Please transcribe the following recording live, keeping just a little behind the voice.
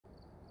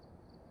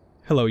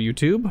Hello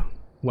YouTube,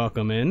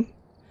 welcome in.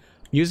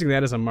 Using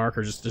that as a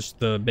marker just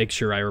to make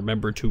sure I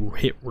remember to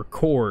hit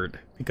record,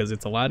 because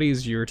it's a lot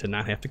easier to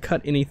not have to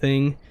cut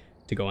anything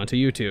to go onto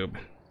YouTube.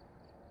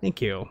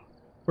 Thank you.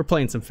 We're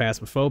playing some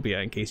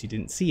Phasmophobia in case you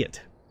didn't see it.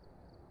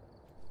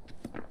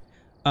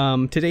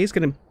 Today's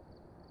gonna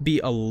be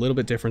a little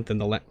bit different than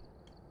the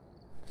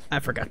I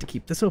forgot to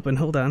keep this open,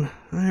 hold on.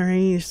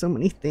 Alright, so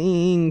many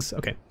things.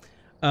 Okay.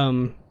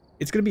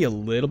 It's gonna be a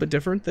little bit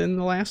different than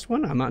the last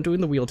one. I'm not doing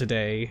the wheel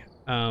today.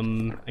 I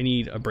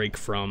need a break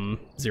from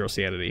zero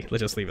sanity. Let's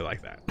just leave it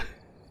like that.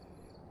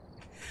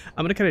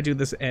 I'm gonna kind of do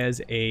this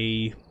as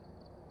a...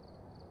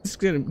 This is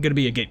gonna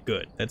be a get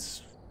good.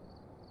 That's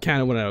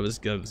kind of what I was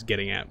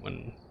getting at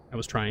when I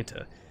was trying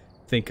to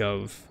think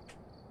of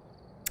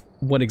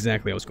what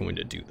exactly I was going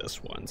to do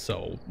this one.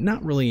 So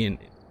not really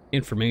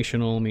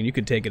informational. I mean, you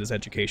could take it as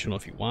educational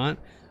if you want.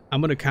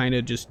 I'm gonna kind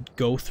of just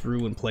go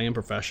through and play in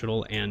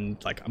professional, and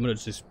like I'm gonna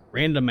just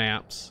random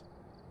maps,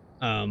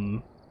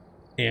 and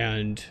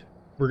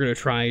we're gonna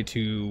try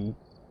to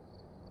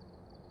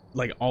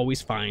like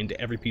always find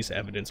every piece of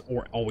evidence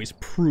or always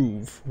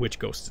prove which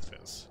ghost it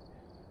is.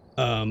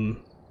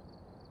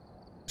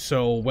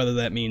 So whether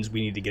that means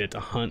we need to get it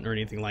to hunt or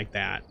anything like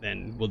that,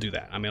 then we'll do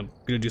that. I mean, I'm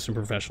gonna do some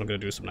professional, gonna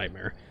do some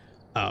nightmare.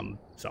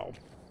 So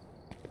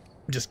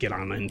just get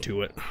on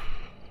into it.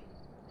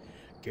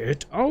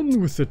 Get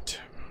on with it.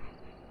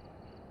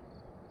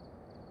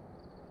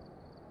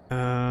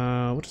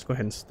 We'll just go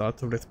ahead and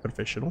start with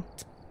professional.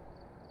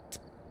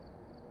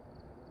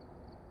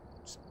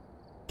 Just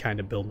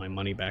kind of build my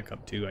money back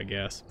up too, I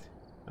guess.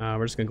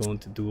 We're just gonna go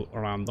into do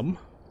random.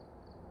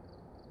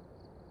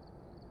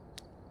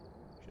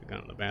 Should have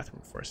gone to the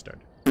bathroom before I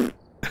started.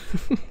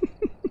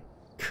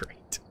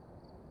 Great.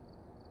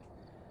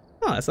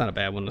 Oh, that's not a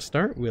bad one to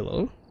start,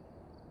 Willow.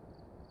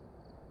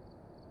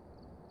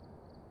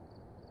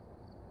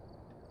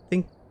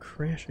 Think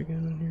crash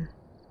again in here.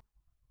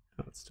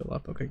 Oh, it's still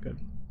up. Okay, good.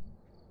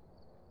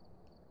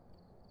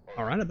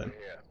 Alright then.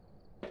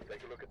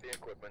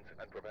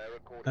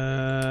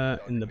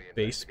 In the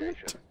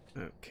basement?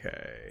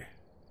 Okay.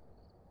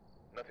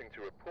 Nothing to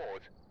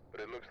report,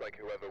 but it looks like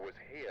whoever was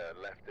here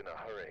left in a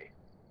hurry.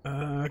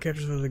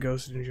 Captures of the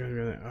ghost.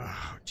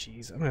 Oh,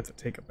 jeez. I'm gonna have to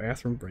take a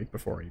bathroom break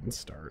before I even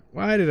start.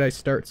 Why did I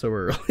start so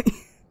early?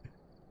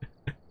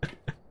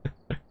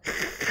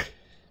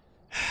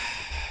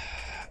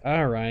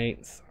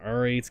 Alright.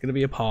 Sorry, it's gonna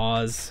be a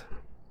pause.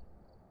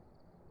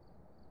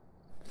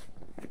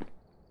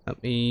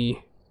 Let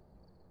me...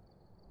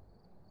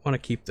 want to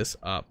keep this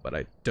up, but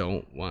I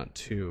don't want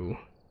to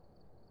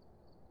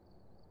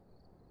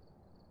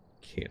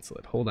cancel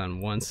it. Hold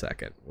on one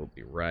second. We'll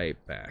be right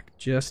back.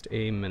 Just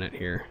a minute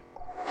here.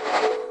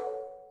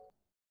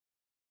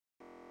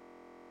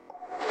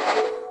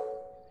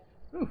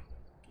 Oh,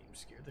 game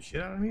scared the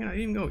shit out of me. I didn't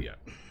even go yet.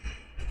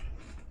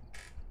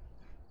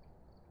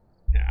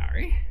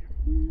 Alright.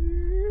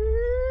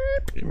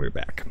 And we're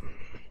back.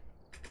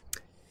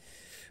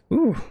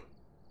 Ooh,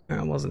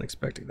 I wasn't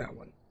expecting that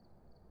one.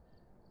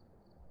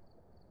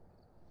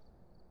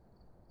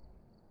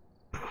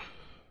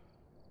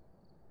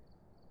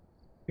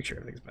 Make sure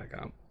everything's back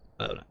on.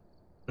 Hold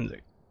on.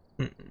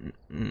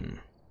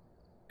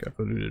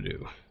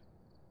 Gaco-doo-doo-doo.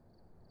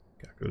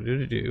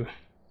 Gaco-doo-doo-doo.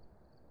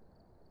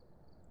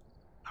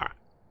 Alright.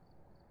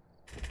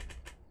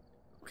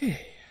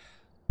 Okay.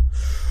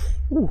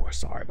 Ooh,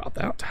 sorry about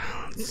that.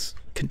 Let's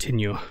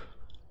continue.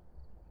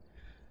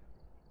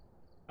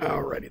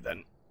 Alrighty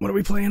then. What are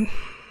we playing?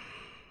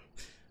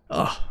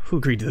 Oh, who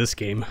agreed to this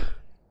game?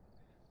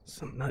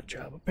 Some nut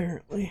job,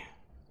 apparently.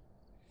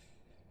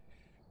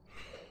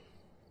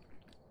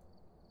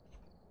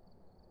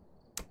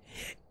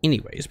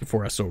 Anyways,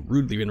 before I was so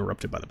rudely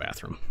interrupted by the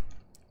bathroom,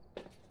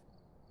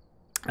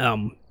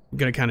 I'm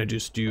gonna kind of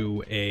just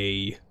do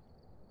a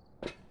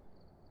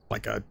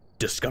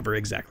discover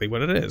exactly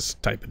what it is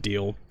type of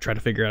deal. Try to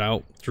figure it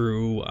out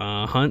through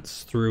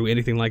hunts, through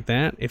anything like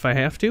that, if I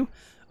have to.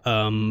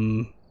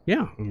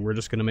 Yeah, we're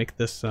just gonna make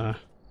this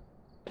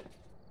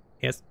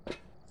as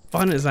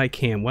fun as I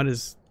can. What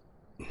is...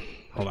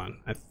 Hold on,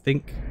 I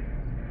think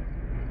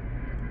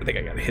I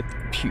gotta hit the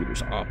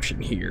computer's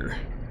option here.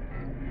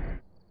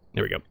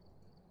 There we go.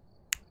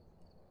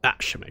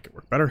 That should make it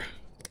work better.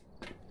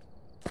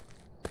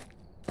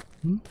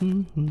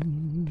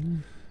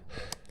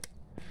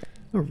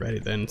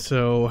 Alrighty then,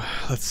 so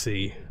let's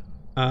see.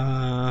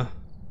 Oh,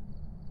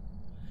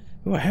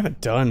 I haven't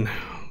done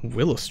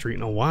Willow Street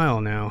in a while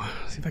now.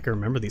 Let's see if I can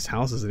remember these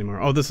houses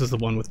anymore. Oh, this is the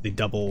one with the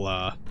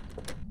double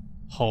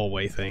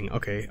hallway thing.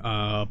 Okay,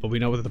 but we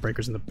know that the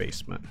breaker's in the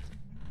basement.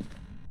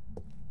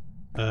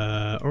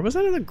 Or was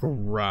that in the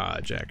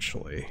garage,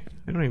 actually?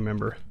 I don't even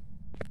remember.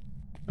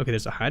 Okay,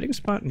 there's a hiding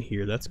spot in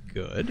here. That's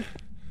good.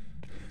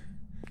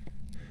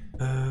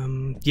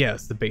 Yeah,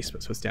 it's the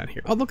basement, so it's down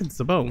here. Oh, look, it's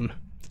the bone.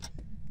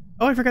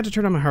 Oh, I forgot to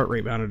turn on my heart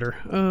rate monitor.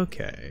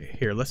 Okay,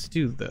 here, let's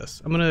do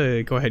this. I'm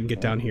gonna go ahead and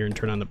get down here and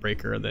turn on the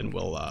breaker, and then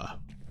we'll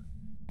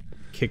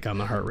kick on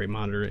the heart rate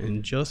monitor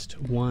in just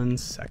 1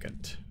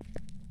 second.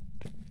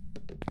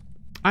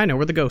 I know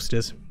where the ghost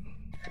is.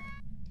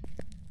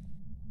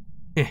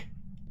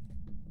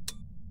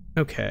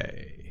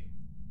 Okay.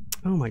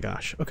 Oh my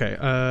gosh. Okay,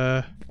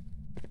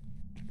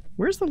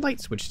 where's the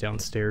light switch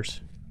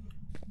downstairs?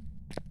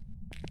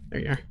 There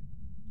you are.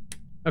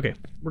 Okay,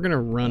 we're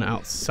gonna run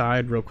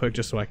outside real quick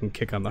just so I can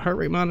kick on the heart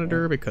rate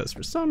monitor because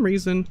for some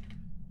reason,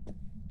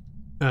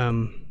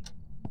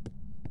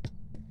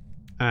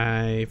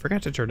 I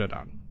forgot to turn it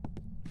on.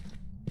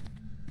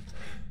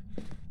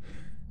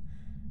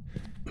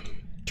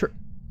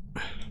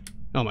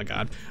 Oh my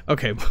god.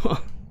 Okay,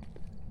 well,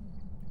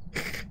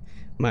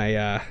 my,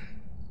 oh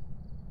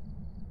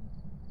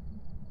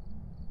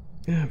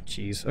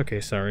jeez.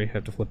 Okay, sorry. I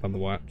have to flip on the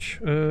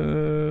watch.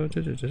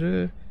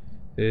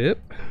 Yep.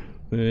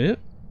 Yep.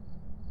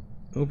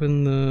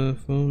 Open the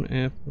phone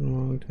app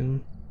and logged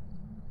in.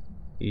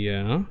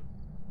 Yeah.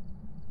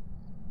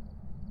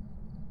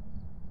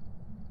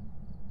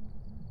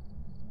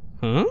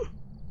 Huh?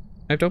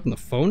 I have to open the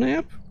phone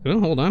app? Well,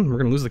 hold on. We're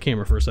gonna lose the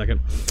camera for a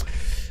second.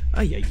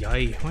 Ay, ay,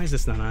 ay. Why is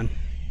this not on?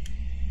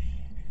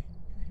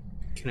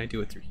 Can I do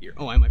it through here?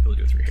 Oh, I might be able to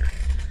do it through here.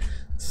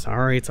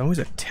 Sorry, it's always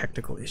a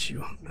technical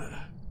issue.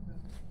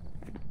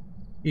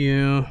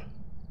 Yeah.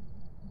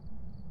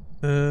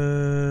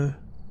 Through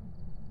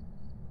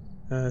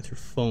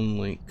phone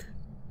link.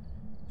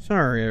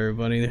 Sorry,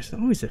 everybody. There's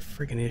always a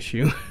freaking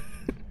issue.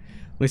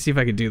 Let me see if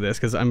I can do this,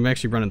 because I'm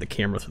actually running the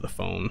camera through the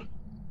phone.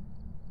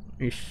 Let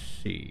me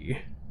see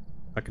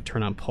if I can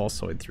turn on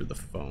Pulsoid through the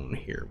phone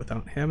here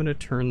without having to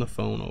turn the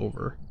phone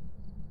over.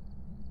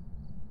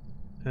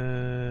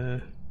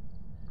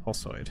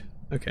 Pulsoid.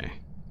 Okay.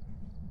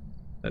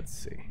 Let's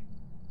see.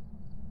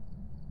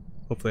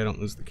 Hopefully I don't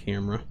lose the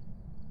camera.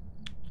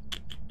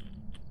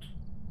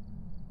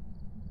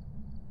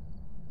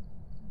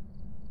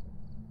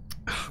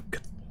 Oh,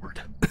 good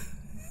lord.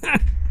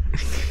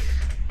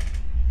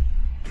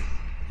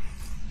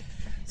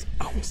 It's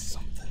always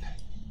something.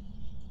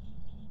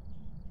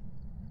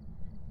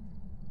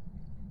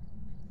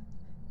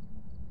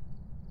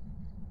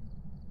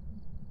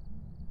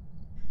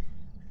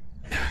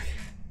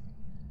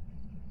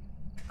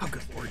 Oh,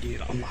 good lord,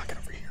 dude. Unlock it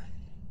over here.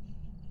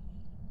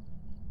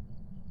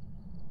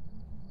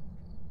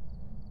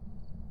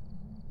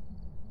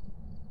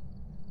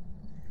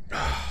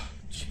 Oh,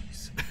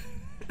 jeez.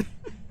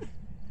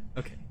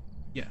 Okay.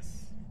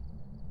 Yes.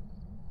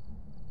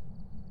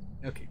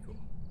 Okay, cool.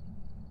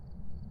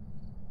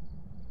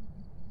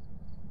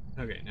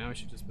 Okay, now I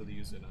should just be able to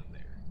use it on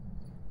there.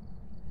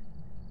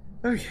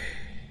 Okay.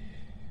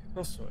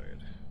 Pulsoid.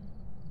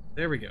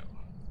 There we go.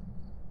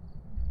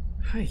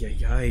 Ay, ay,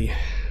 ay.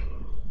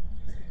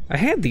 I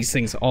had these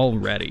things all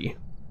ready.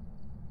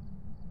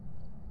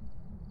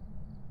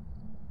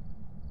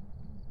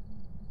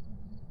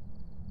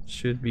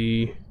 Should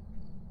be...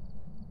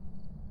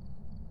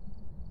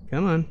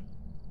 Come on.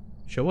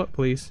 Show up,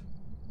 please.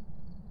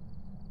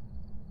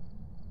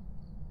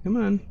 Come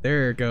on.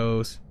 There it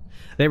goes.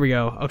 There we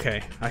go.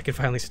 Okay, I can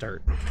finally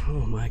start.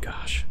 Oh my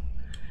gosh.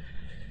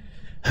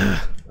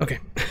 Okay.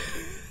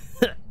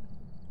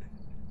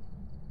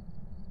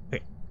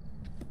 Okay.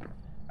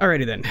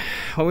 Alrighty then.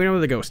 Well, we know where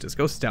the ghost is.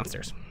 Ghost is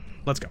downstairs.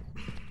 Let's go.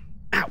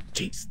 Ow,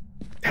 jeez.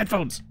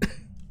 Headphones.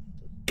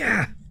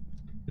 Gah.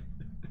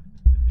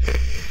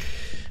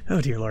 Oh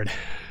dear lord.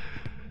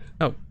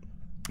 Oh,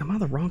 I'm on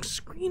the wrong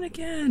screen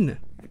again.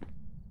 Oh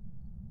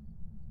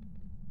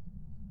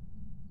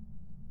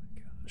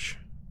my gosh.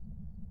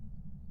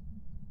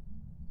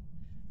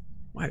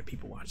 Why do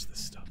people watch this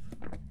stuff?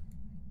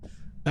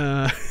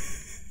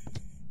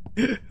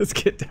 Let's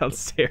get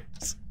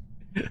downstairs.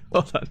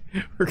 Hold on.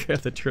 We're gonna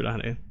have to turn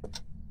on a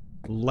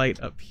light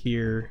up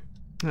here.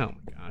 Oh my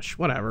gosh.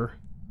 Whatever.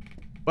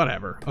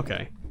 Whatever.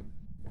 Okay.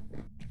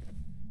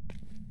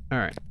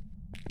 Alright.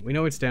 We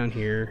know it's down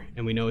here,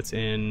 and we know it's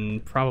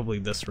in probably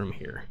this room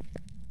here.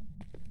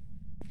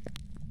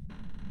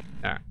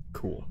 Ah,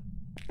 cool.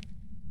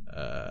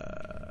 Here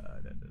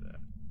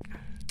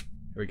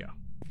we go.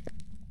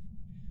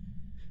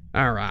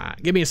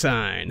 Alright, give me a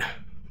sign.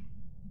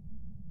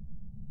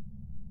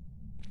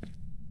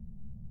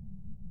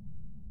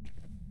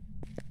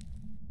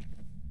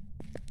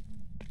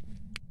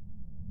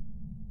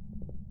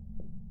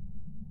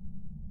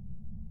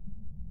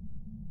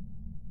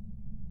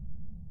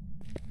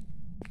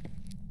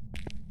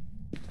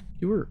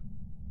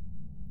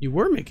 You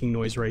were making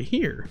noise right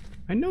here.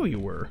 I know you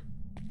were.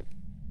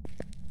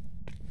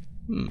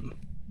 Oh.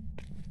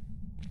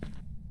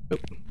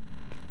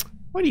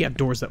 Why do you have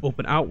doors that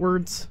open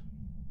outwards?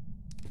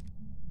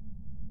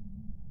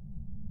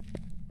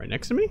 Right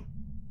next to me?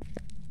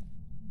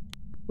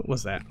 What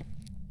was that?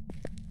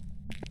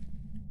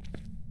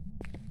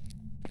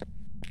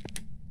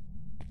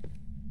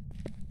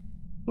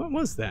 What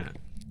was that?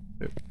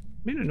 It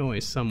made a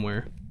noise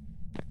somewhere.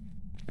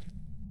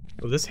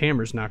 Oh, this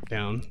hammer's knocked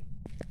down.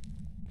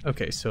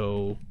 Okay,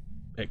 so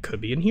it could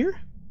be in here?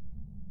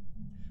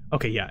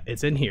 Okay, yeah,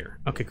 it's in here.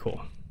 Okay,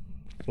 cool.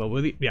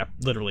 Well, yeah,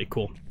 literally,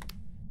 cool.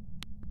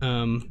 We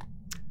at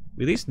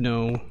least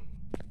know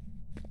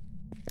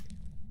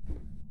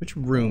which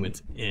room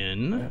it's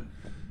in.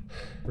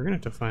 We're gonna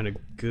have to find a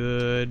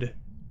good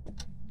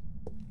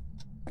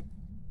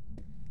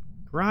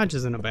Garage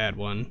isn't a bad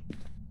one.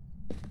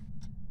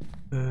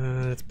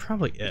 That's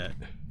probably it.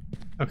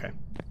 Okay.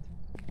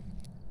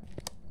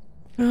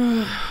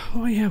 Well,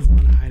 I have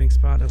one hiding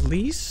spot at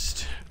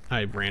least.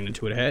 I ran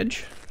into a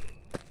hedge.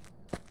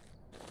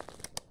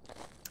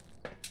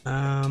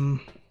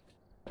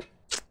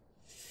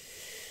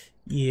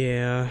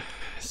 Yeah,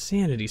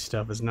 sanity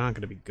stuff is not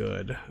going to be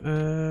good.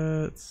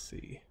 Let's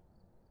see.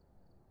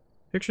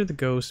 Picture the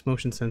ghost,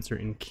 motion sensor,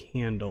 and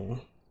candle.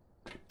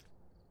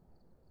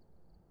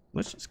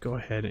 Let's just go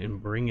ahead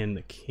and bring in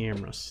the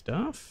camera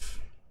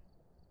stuff.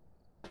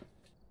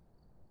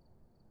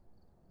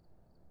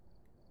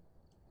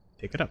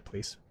 Pick it up,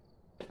 please.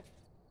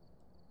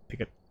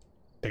 Pick it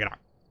up.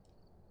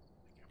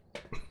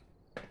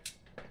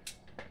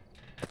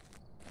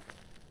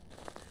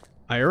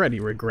 I already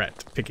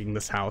regret picking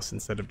this house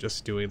instead of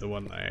just doing the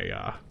one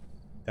that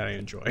I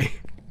enjoy.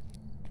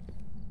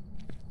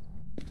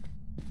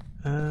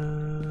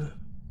 I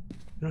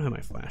don't have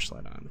my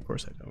flashlight on. Of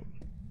course I don't.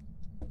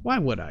 Why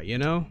would I, you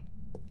know?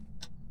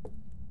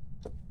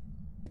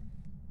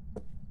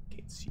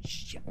 Can't see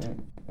shit.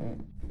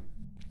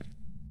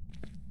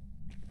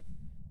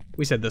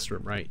 We said this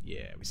room, right?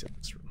 Yeah, we said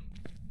this room.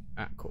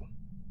 Ah, cool.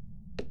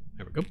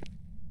 There we go.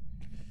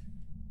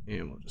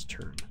 And we'll just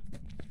turn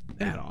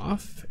that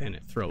off, and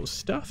it throws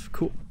stuff.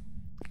 Cool.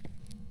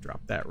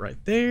 Drop that right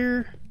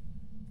there.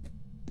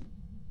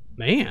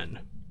 Man.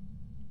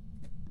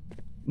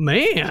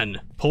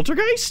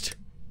 Poltergeist?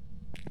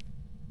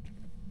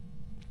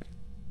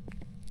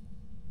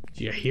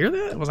 Did you hear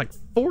that? It was like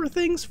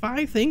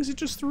 5 things it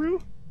just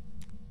threw?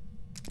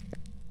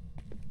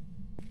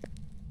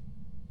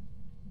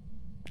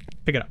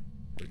 Pick it up.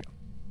 There we go.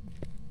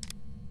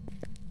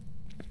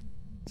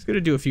 It's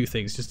gonna do a few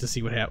things just to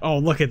see what happens. Oh,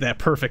 look at that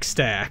perfect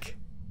stack.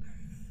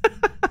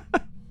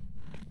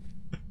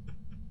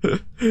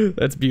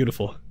 That's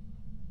beautiful.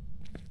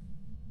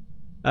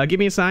 Give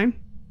me a sign.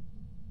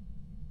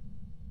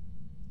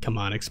 Come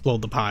on,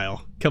 explode the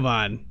pile. Come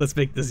on, let's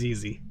make this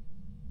easy.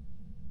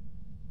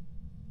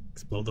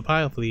 Explode the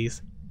pile,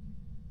 please.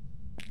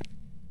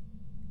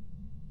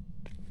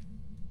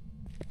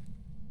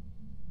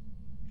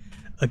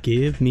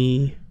 Give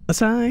me a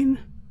sign.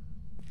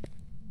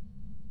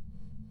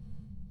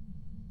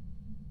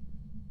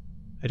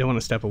 I don't want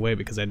to step away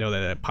because I know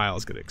that that pile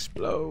is going to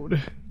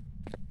explode.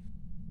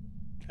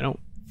 I don't.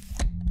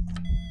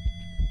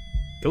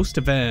 Ghost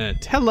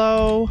event.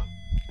 Hello.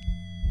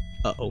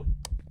 Uh-oh.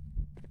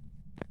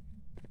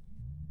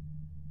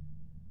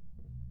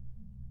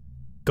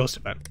 Ghost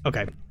event.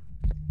 Okay.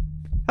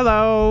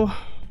 Hello.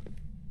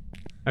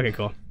 Okay,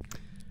 cool.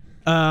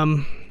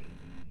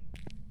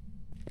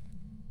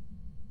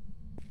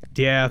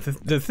 Yeah,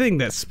 the thing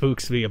that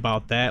spooks me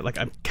about that, like,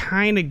 I'm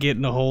kind of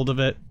getting a hold of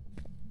it.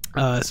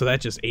 So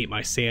that just ate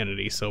my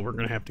sanity, so we're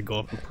gonna have to go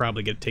up and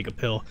probably take a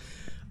pill.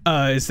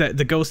 Is that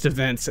the ghost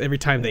events, every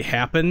time they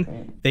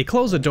happen, they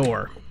close a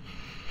door.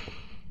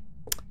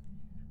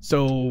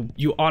 So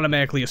you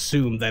automatically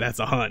assume that that's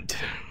a hunt.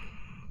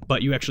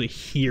 But you actually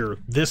hear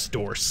this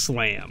door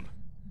slam.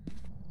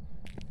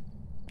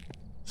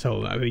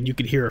 So, I mean, you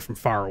can hear it from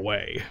far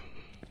away.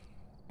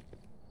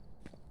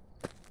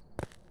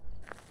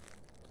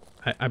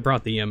 I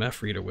brought the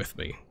EMF reader with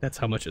me. That's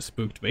how much it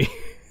spooked me.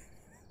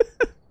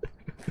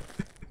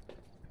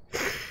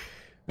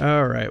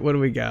 Alright, what do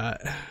we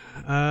got?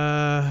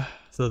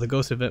 So the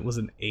ghost event was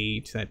an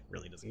 8. That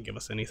really doesn't give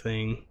us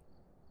anything.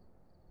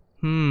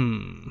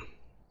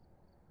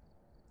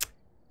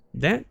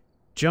 That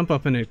jump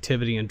up in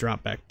activity and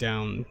drop back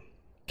down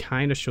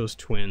kind of shows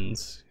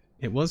twins.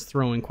 It was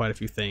throwing quite a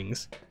few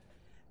things.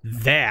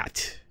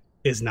 That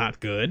is not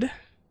good.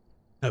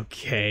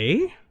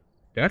 Okay.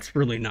 That's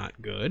really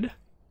not good.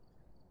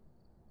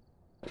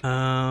 We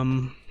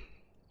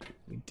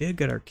did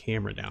get our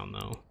camera down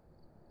though.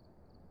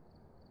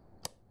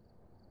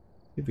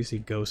 If we see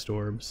ghost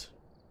orbs.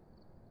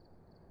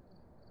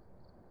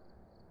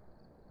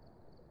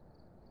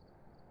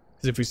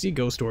 Because if we see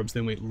ghost orbs,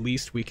 then at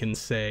least we can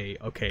say,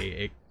 okay,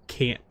 it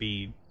can't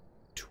be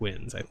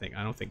twins, I think.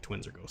 I don't think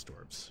twins are ghost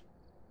orbs.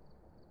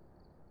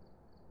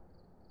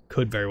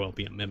 Could very well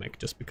be a mimic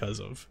just because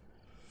of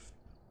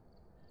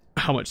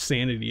how much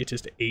sanity it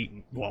just ate.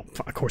 Well,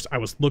 of course, I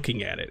was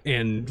looking at it,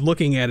 and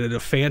looking at it, a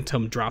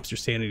phantom drops your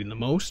sanity the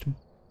most,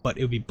 but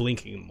it would be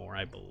blinking more,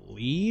 I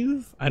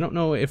believe. I don't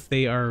know if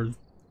they are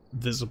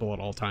visible at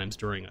all times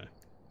during a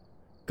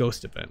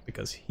ghost event,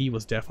 because he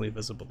was definitely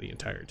visible the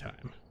entire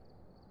time.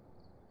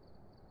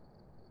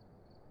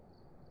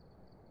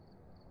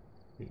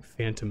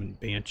 Phantom and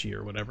Banshee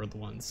or whatever the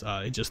ones.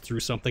 It just threw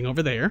something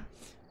over there.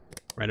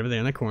 Right over there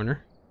in the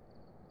corner.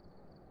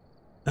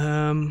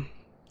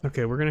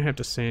 Okay, we're gonna have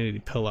to sanity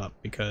pill up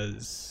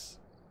because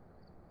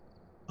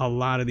a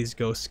lot of these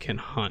ghosts can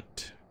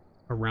hunt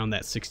around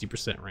that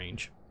 60%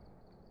 range.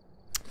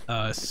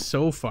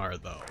 So far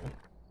though,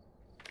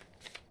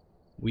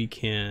 we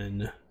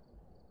can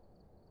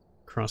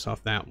cross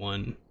off that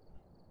one.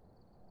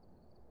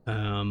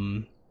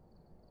 And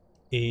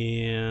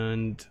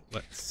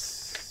let's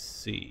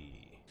see.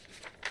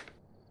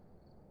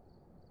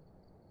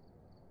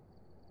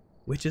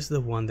 Which is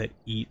the one that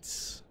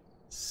eats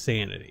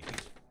sanity?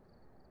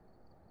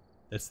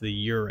 That's the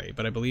Ure,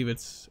 but I believe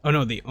it's... Oh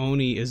no, the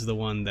Oni is the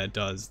one that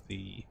does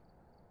the...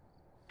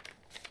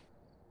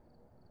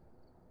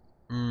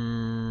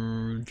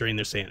 drain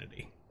their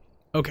sanity.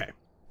 Okay.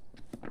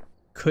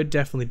 Could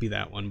definitely be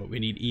that one, but we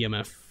need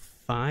EMF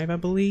 5, I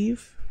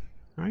believe.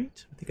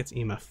 Right? I think it's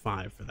EMF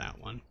 5 for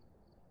that one.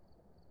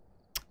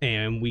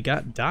 And we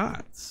got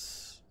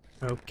dots.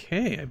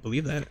 Okay, I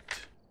believe that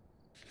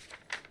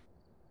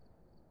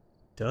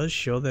does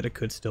show that it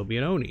could still be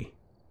an Oni.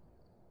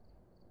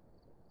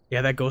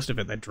 Yeah, that ghost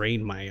event that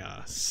drained my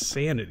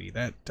sanity,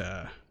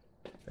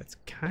 that's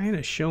kind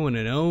of showing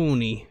an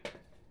Oni.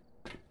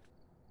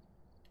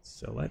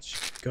 So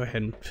let's go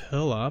ahead and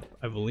pill up.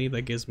 I believe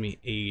that gives me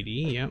 80.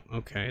 Yep,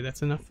 okay,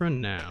 that's enough for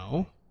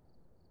now.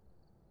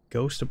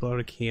 Ghost to blow out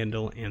a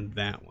candle and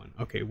that one.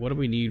 Okay, what do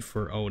we need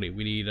for Oni?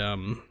 We need,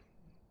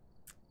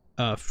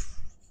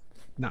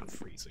 not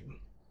freezing.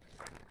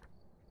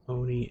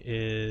 Oni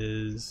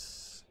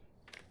is...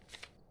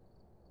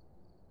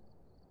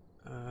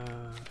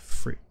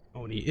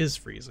 Oni is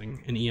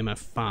freezing, and EMF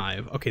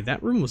 5. Okay,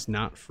 that room was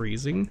not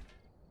freezing,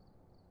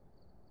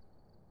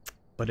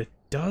 but it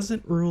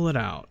doesn't rule it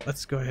out.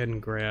 Let's go ahead and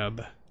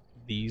grab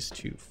these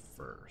two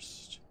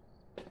first.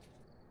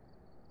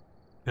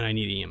 And I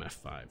need EMF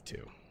 5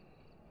 too.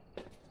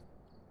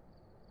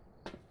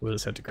 We'll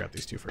just have to grab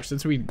these two first,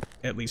 since we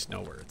at least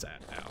know where it's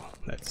at now.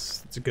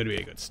 It's a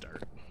good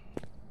start.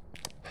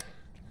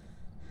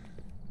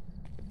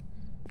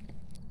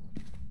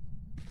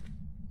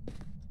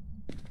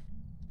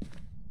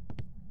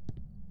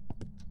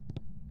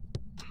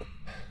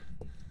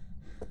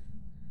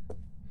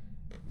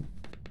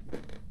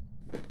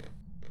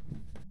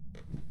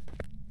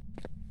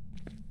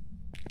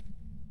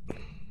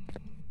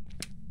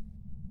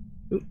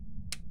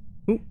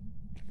 Ooh,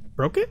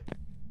 broke it?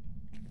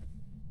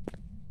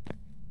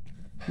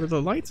 Were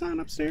the lights on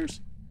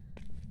upstairs?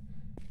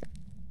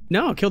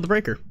 No, killed the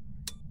breaker.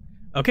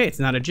 Okay, it's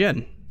not a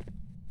gen.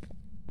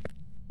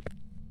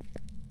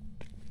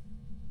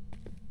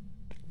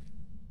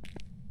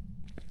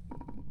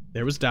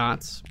 There was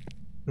dots.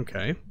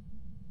 Okay.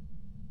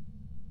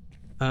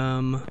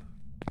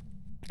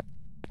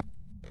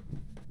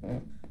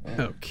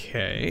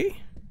 Okay.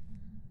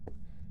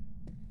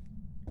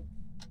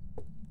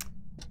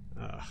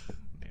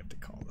 May have to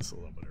call this a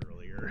little bit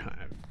earlier.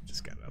 I've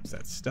just got an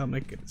upset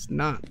stomach and it's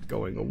not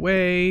going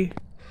away.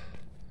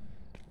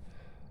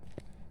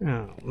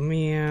 Oh,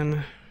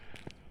 man.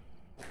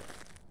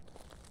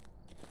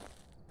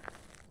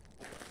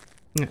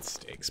 That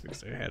stinks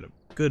because I had a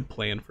good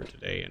plan for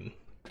today and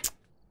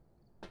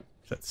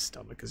that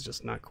stomach is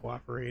just not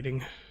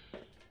cooperating.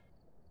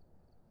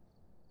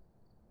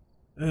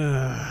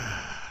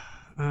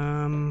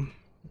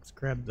 Let's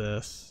grab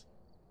this.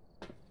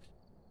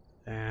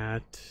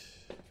 That.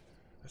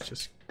 Let's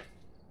just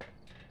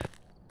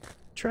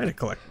try to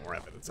collect more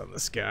evidence on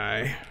this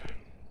guy.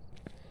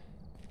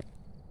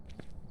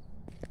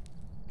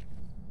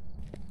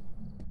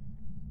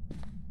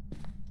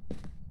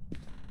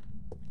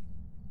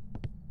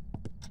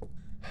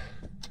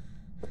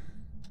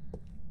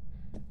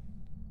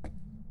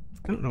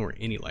 I don't know where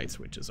any light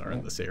switches are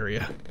in this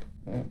area.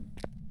 Any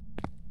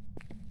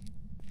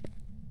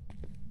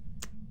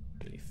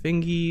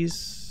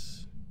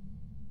fingies?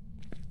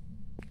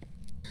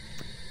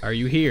 Are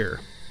you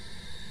here?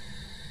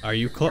 Are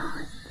you close?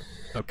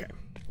 Okay,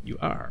 you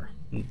are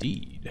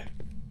indeed.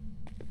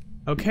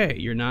 Okay,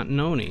 you're not an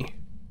Oni.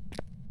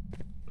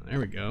 There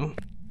we go.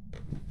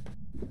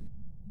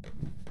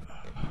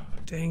 Oh,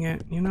 dang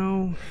it, you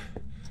know.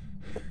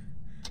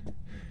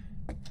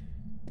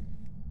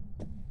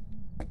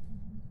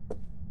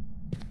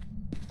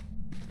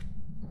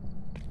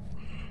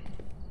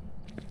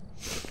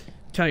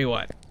 Tell you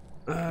what,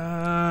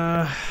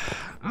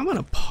 I'm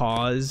gonna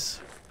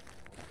pause.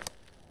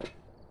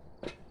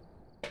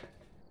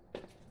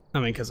 I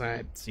mean, because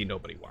I see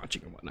nobody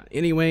watching and whatnot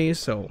anyway,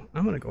 so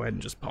I'm gonna go ahead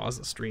and just pause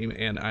the stream,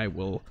 and I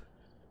will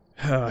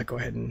go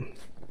ahead and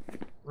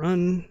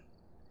run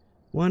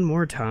one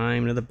more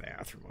time to the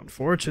bathroom.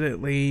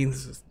 Unfortunately,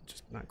 this is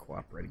just not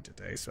cooperating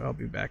today, so I'll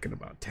be back in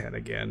about 10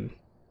 again.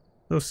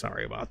 So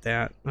sorry about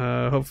that.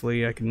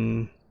 Hopefully I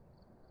can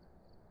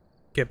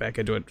get back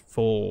into it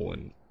full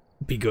and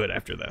be good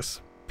after this.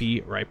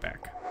 Be right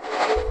back.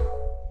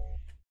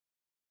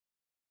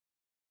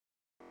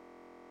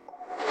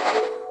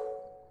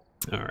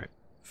 All right.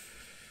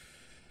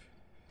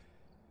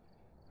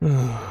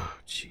 Oh,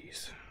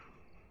 jeez.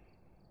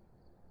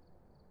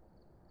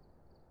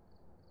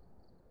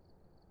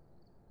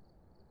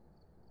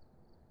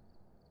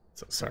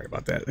 So sorry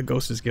about that. The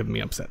ghost is giving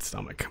me upset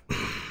stomach.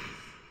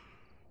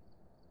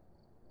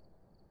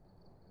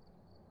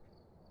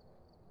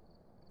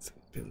 It's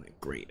been the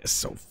greatest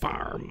so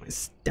far. My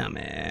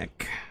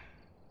stomach.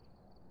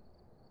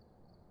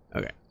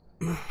 Okay.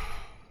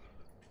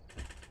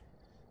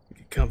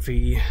 Get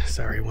comfy.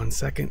 Sorry, 1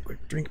 second.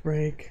 Quick drink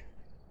break.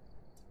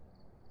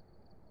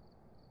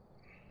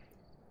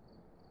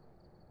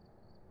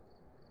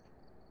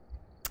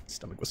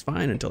 stomach was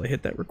fine until I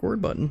hit that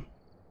record button.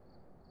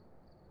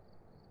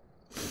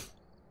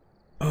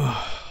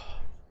 Oh.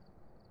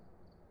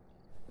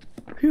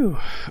 Phew.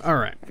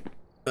 Alright.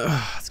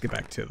 Let's get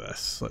back to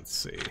this. Let's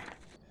see.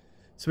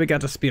 So we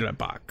got the spirit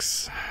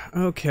box.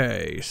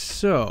 Okay,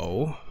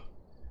 so...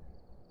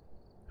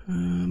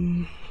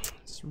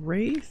 it's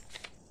Wraith?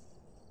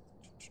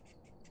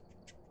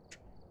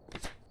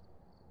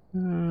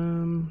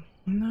 No,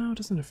 it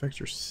doesn't affect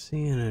your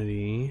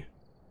sanity.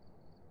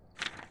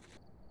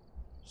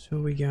 So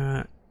we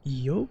got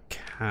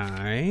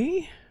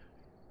Yokai,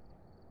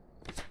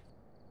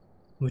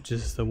 which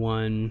is the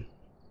one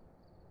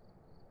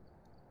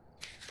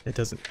that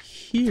doesn't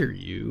hear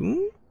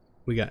you.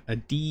 We got a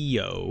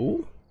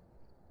Dio.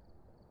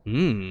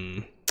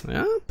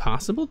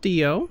 Possible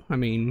Dio. I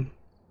mean,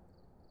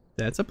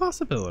 that's a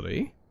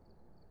possibility.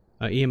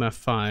 EMF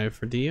 5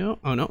 for Dio.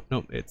 Oh, no,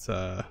 it's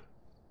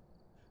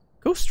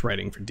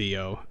ghostwriting for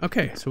Dio.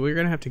 Okay, so we're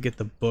gonna have to get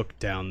the book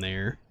down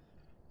there.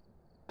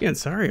 Again,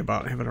 sorry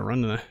about having to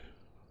run to the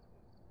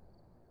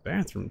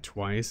bathroom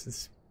twice.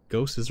 This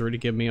ghost has already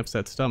given me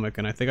upset stomach,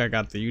 and I think I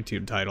got the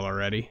YouTube title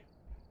already.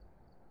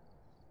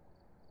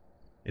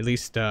 At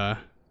least, I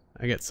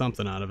get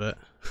something out of it.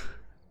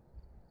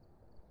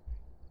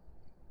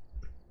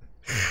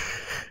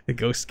 The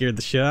ghost scared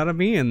the shit out of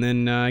me, and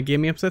then gave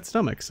me upset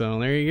stomach, so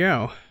there you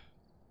go.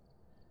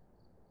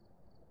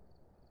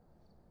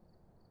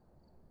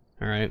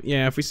 Alright,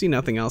 yeah, if we see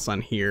nothing else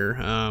on here,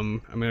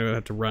 I'm gonna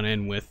have to run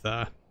in with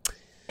a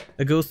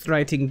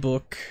ghostwriting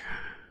book.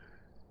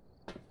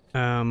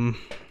 Trying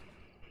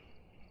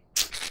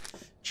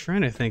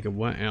to think of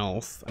what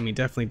else. I mean,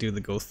 definitely do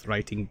the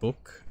ghostwriting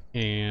book.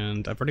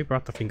 And I've already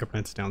brought the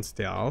fingerprints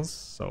downstairs,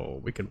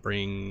 so we can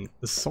bring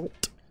the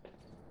salt.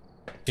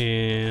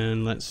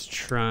 And let's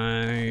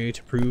try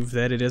to prove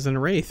that it isn't a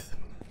wraith.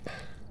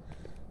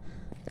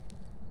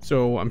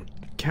 So I'm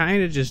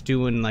kind of just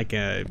doing like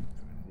a...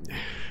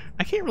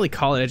 I can't really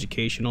call it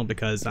educational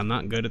because I'm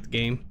not good at the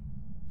game.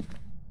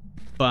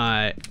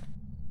 But...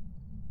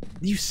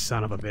 You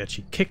son of a bitch,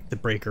 you kicked the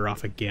breaker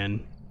off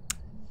again.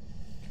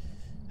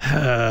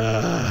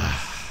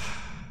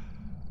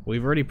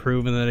 We've already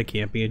proven that it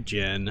can't be a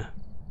djinn.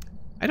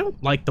 I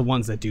don't like the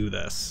ones that do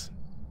this.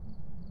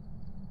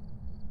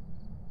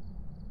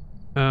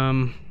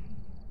 Alright.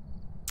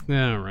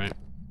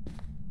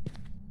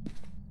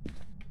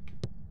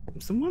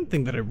 It's the one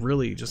thing that I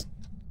really just...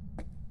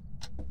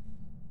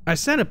 I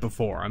said it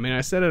before. I mean, I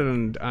said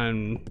it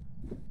on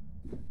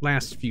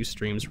last few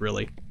streams,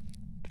 really.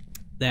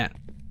 That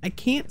I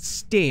can't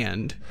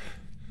stand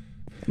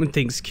when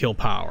things kill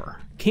power.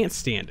 Can't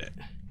stand it.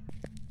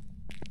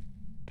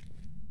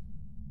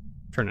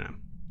 Turn it on.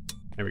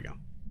 There we go.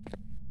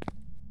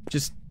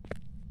 Just...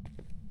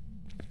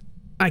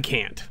 I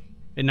can't.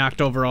 It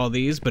knocked over all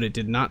these, but it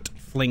did not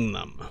fling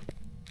them. Go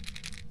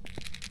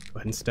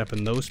ahead and step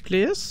in those,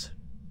 please.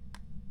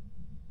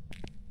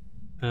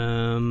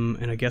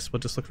 And I guess we'll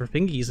just look for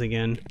fingies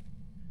again.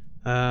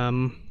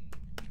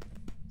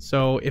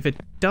 So if it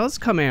does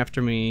come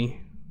after me,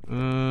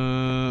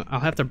 I'll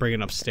have to bring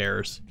it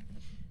upstairs.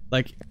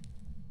 Like,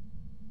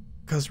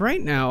 because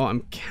right now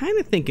I'm kind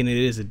of thinking it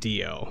is a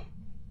Dio.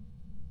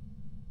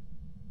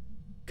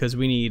 Because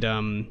we need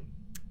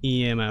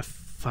EMF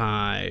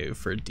 5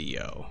 for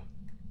Dio.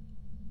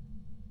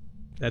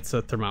 That's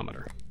a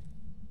thermometer.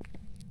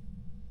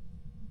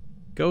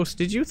 Ghost,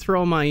 did you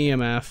throw my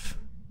EMF?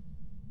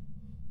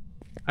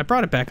 I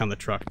brought it back on the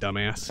truck,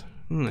 dumbass.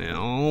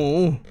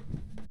 No.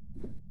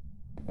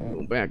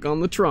 Go back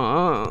on the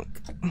truck.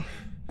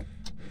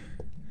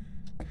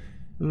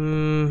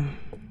 If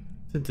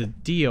it's a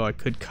Dio, I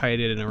could kite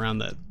it in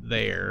around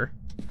there.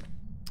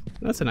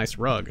 That's a nice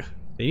rug.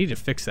 They need to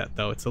fix that,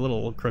 though. It's a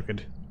little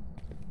crooked.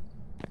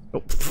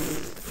 Oh,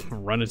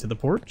 run into the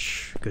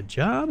porch. Good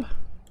job.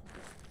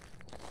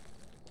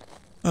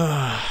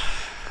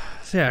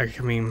 So yeah,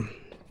 I mean,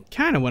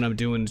 kind of what I'm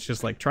doing is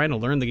just like trying to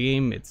learn the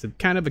game. It's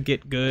kind of a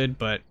get good,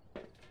 but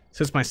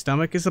since my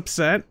stomach is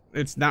upset,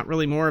 it's not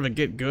really more of a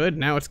get good.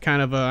 Now it's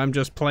kind of a, I'm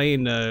just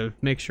playing to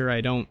make sure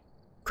I don't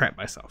crap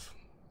myself.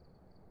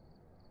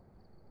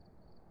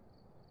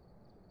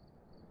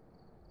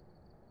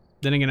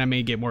 Then again, I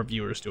may get more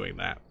viewers doing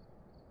that.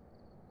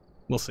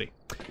 We'll see.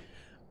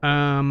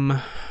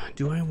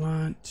 Do I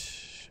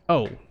want...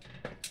 Oh.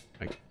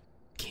 I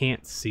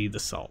can't see the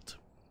salt.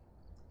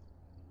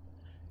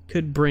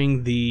 Could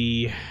bring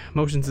the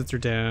motion sensor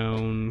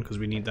down, because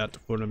we need that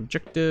for an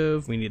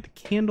objective. We need the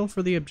candle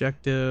for the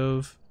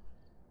objective.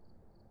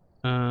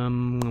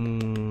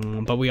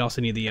 But we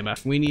also need the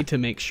EMF. We need to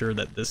make sure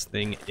that this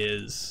thing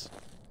is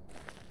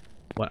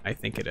what I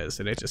think it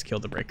is, and it just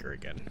killed the breaker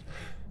again.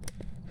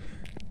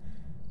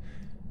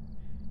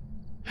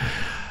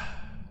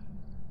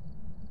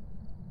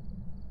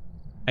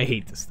 I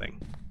hate this thing.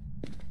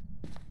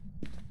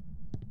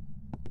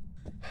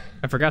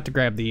 I forgot to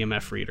grab the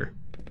EMF reader.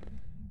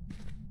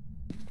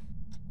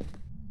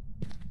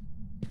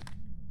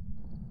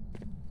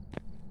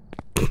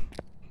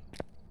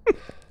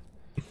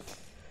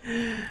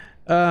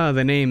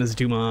 The name is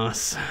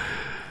Dumas.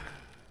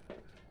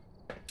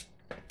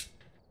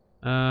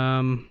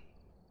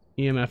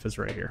 EMF is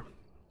right here.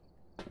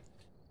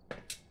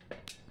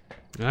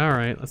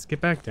 Alright, let's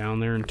get back down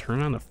there and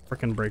turn on the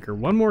frickin' breaker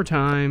one more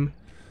time.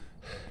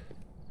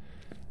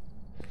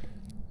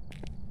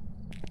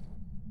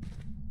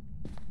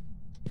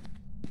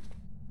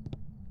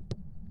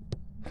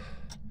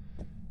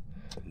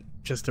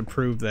 Just to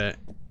prove that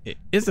it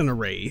isn't a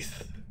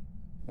wraith.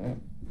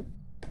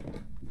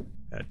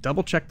 Gotta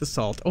double check the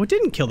salt. Oh, it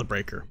didn't kill the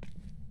breaker.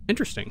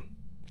 Interesting.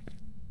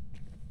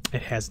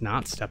 It has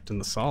not stepped in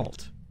the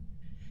salt.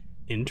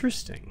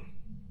 Interesting.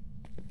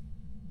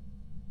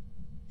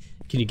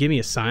 Can you give me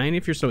a sign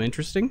if you're so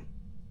interesting?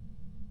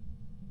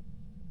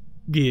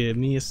 Give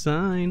me a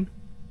sign.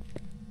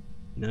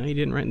 No, you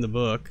didn't write in the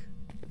book.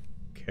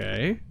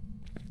 Okay.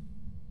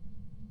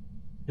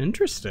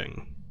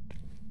 Interesting.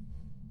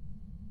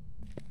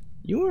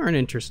 You are an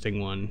interesting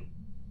one.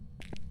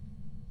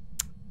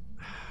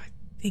 I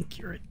think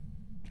you're a...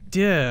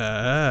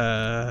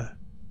 Duh.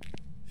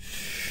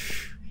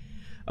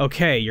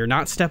 Okay, you're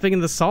not stepping in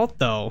the salt,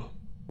 though.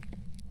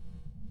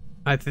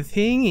 I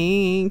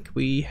think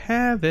we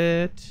have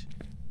it.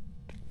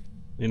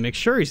 Let me make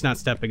sure he's not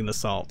stepping in the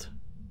salt.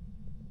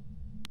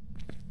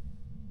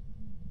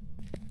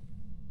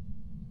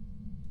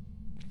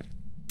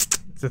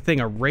 It's the thing,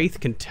 a wraith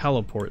can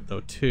teleport,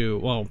 though, too.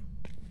 Well...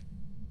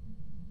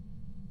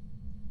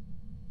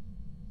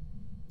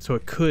 So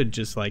it could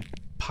just, like,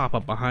 pop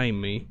up behind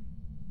me.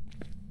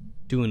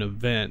 Do an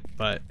event,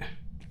 but...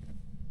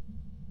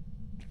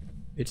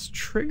 It's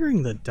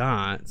triggering the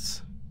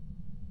dots.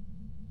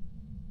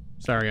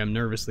 Sorry, I'm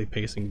nervously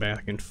pacing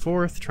back and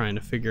forth, trying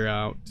to figure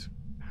out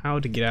how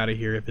to get out of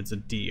here if it's a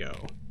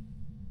Dio.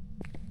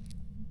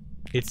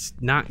 It's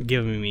not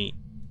giving me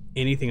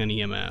anything on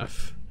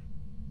EMF.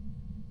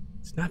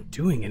 It's not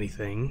doing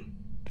anything.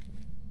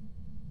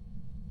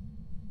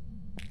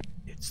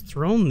 It's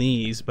thrown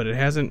these, but it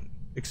hasn't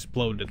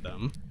exploded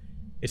them.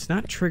 It's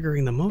not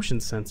triggering the motion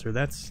sensor.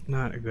 That's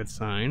not a good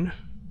sign.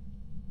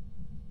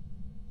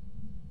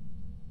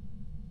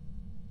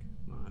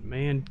 Come on,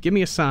 man. Give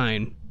me a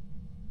sign.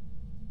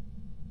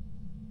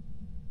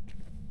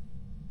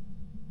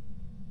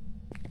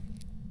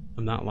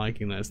 I'm not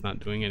liking that it's not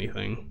doing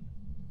anything.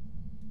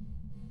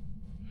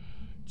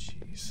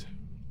 Jeez.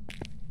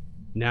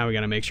 Now we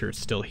gotta make sure it's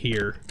still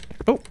here.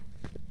 Oh!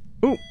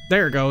 Oh,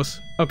 there it goes.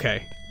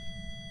 Okay.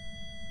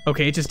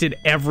 Okay, it just did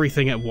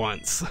everything at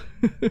once.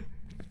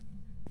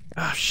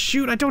 Oh,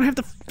 shoot, I don't have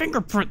the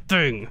fingerprint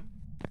thing!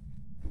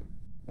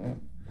 Oh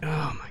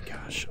my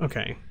gosh,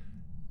 okay.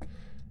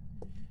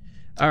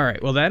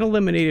 Alright, well that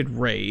eliminated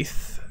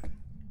Wraith.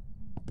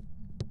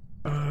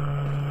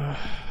 I'm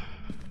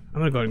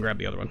gonna go ahead and grab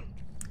the other one.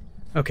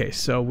 Okay,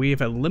 so we've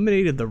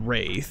eliminated the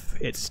Wraith.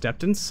 It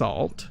stepped in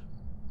salt.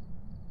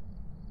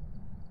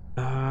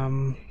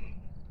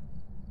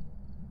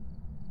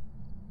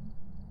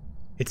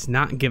 It's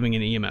not giving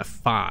an EMF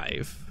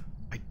 5.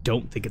 I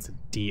don't think it's a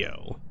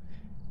Dio.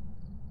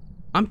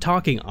 I'm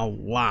talking a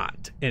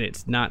lot, and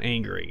it's not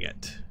angering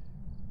it.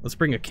 Let's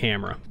bring a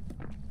camera.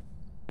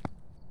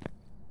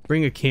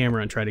 Bring a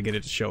camera and try to get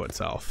it to show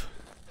itself.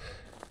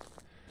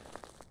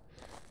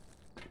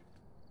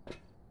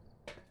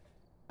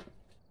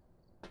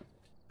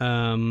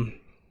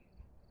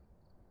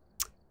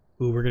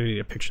 Ooh, we're gonna need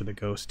a picture of the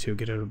ghost too.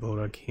 Get it a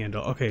blow out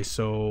candle. Okay,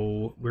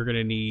 so we're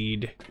gonna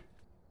need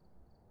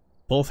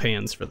both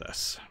hands for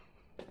this.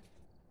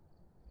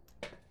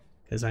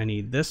 Because I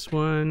need this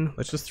one.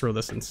 Let's just throw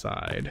this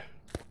inside.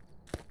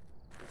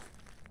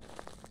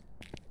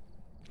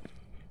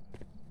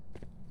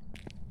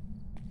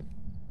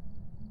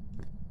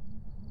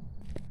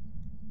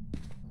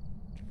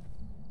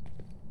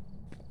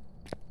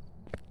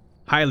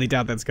 Highly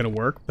doubt that's gonna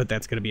work, but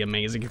that's gonna be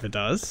amazing if it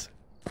does.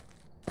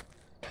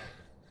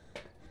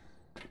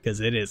 Because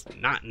it is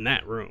not in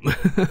that room.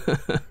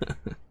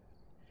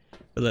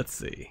 But let's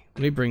see.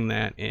 Let me bring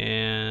that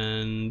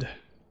and...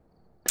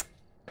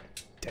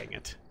 Dang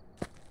it.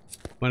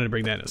 Wanted to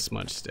bring that in a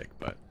smudge stick,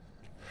 but...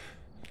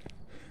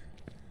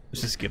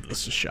 Let's just give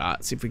this a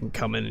shot. See if we can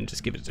come in and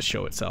just give it to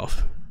show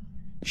itself.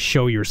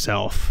 Show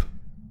yourself.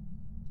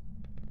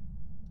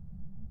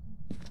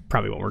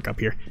 Probably won't work up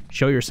here.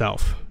 Show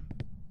yourself.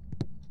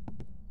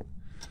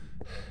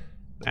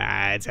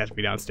 Ah, it has to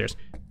be downstairs.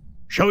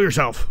 Show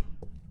yourself!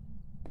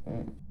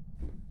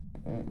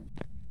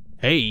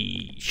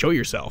 Hey, show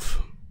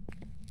yourself.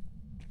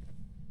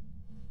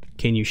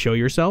 Can you show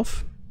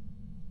yourself?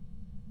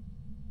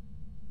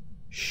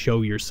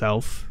 Show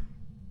yourself.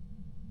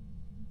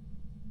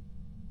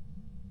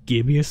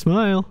 Give me a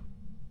smile.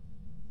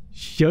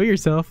 Show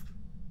yourself.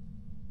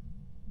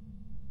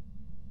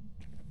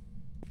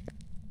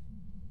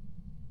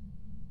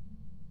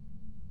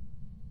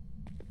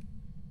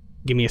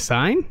 Give me a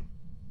sign.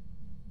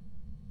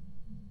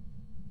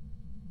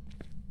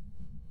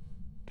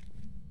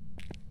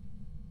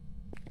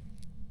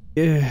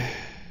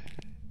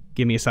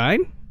 Give me a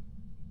sign.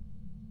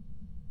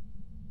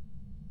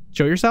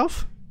 Show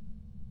yourself.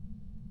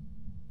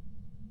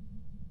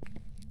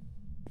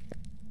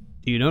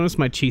 Do you notice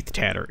my teeth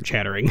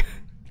chattering?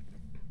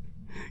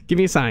 Give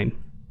me a sign.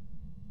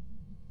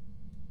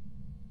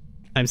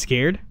 I'm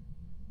scared.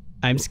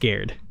 I'm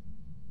scared.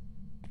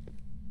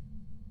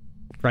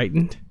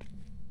 Frightened?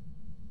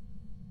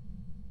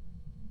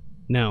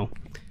 No.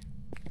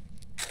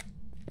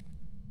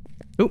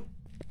 Ooh.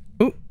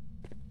 Ooh.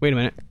 Wait a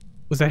minute.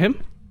 Was that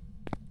him?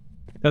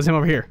 That was him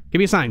over here. Give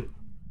me a sign.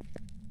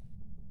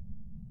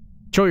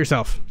 Show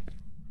yourself.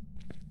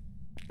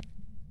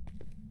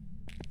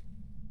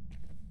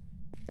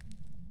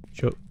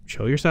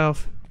 Show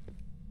yourself.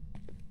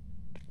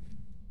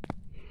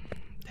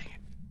 Dang it.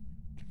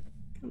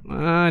 Come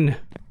on.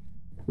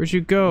 Where'd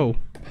you go?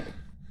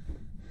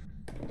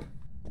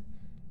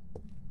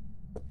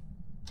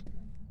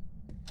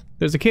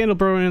 There's a candle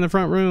burning in the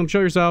front room.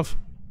 Show yourself.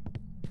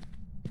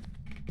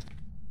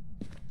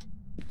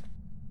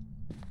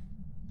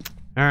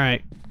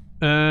 Alright.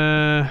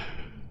 Trying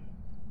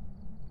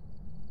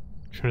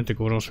to think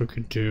what else we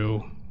could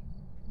do.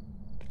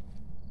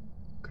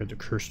 Grab the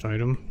cursed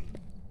item.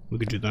 We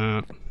could do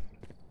that.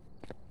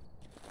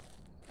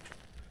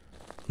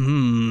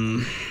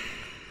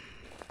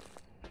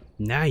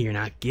 Now you're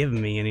not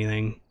giving me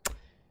anything.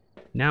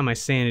 Now my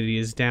sanity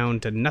is down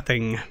to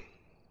nothing.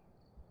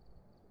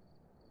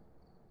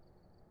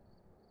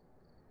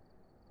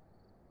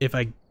 If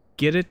I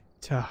get it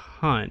to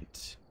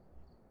hunt...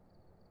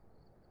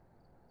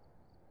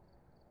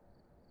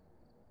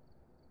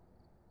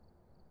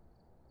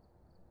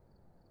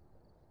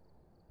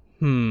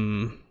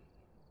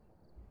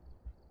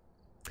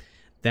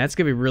 That's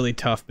gonna be really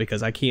tough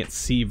because I can't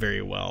see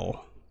very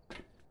well.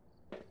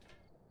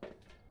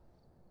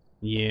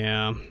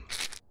 Yeah.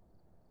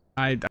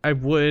 I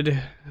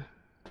would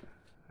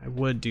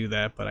do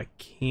that, but I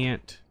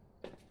can't.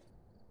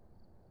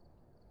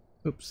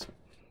 Oops.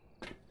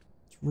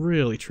 It's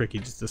really tricky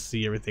just to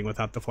see everything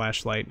without the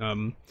flashlight.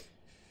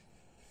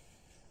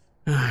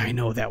 I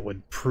know that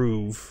would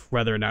prove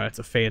whether or not it's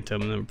a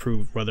phantom, and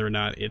prove whether or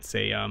not it's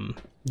a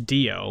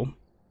Dio.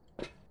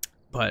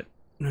 But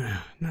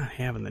not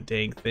having the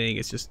dang thing,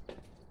 it's just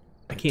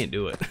I can't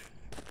do it.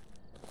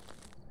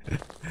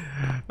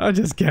 I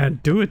just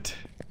can't do it.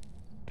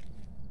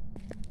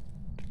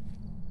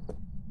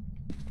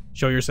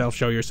 Show yourself,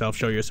 show yourself,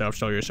 show yourself,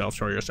 show yourself,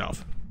 show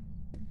yourself.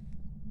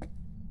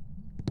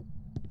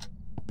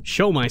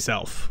 Show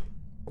myself.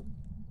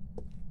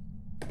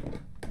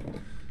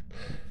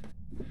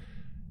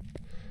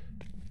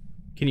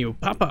 Can you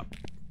pop up?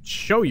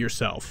 Show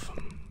yourself.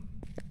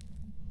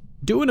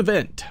 Do an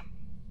event.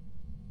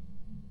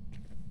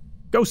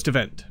 Ghost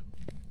event.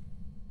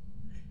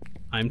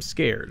 I'm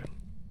scared.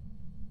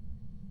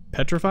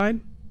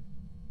 Petrified?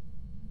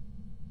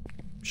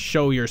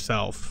 Show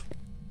yourself.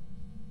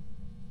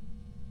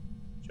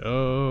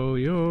 Show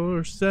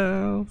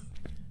yourself.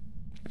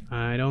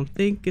 I don't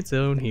think it's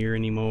on here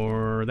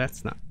anymore.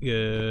 That's not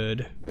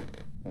good.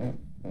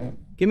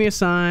 Give me a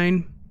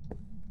sign.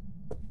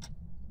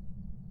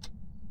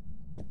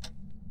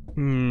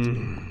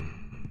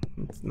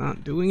 It's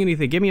not doing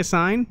anything. Give me a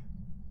sign.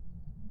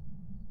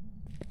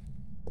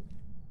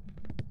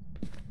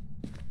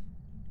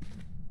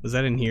 Was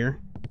that in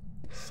here?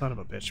 Son of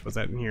a bitch, was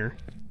that in here?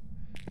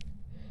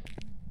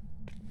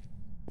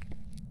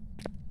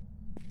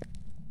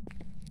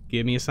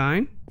 Give me a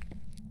sign.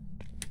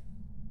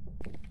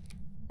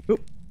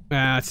 Oop.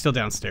 It's still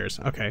downstairs.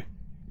 Okay.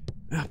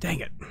 Oh,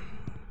 dang it.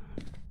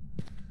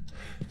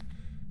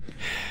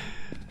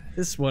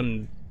 This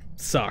one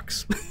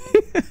sucks.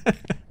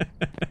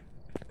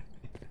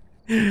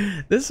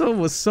 This one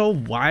was so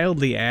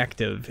wildly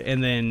active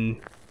and then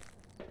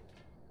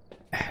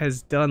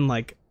has done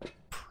like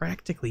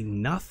practically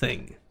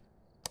nothing.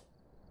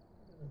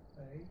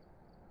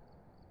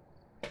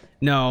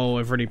 No,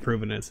 I've already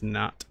proven it's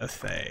not a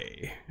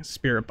Thay.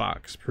 Spirit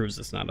box proves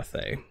it's not a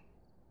Thay.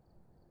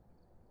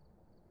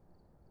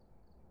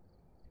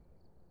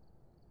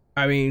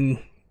 I mean,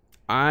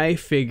 I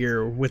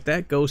figure with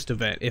that ghost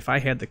event, if I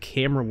had the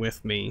camera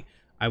with me,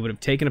 I would have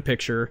taken a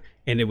picture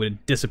and it would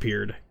have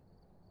disappeared.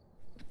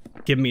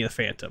 Give me a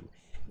phantom.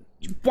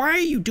 Why are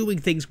you doing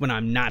things when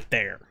I'm not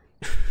there?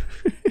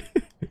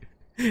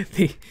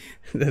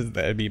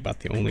 That'd be about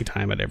the only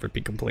time I'd ever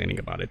be complaining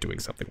about it doing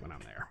something when I'm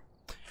there.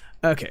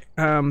 Okay,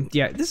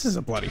 yeah, this is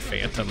a bloody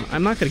phantom.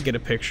 I'm not gonna get a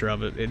picture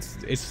of it.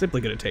 It's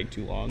simply gonna take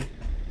too long.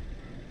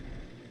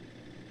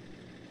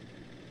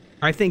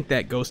 I think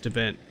that ghost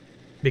event,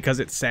 because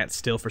it sat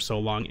still for so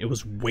long, it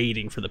was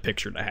waiting for the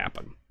picture to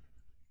happen.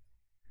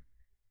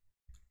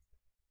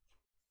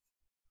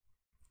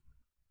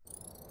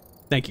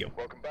 Thank you.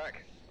 Welcome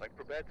back. I've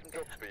prepared some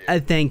jobs for you.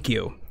 Thank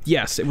you.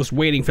 Yes, it was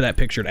waiting for that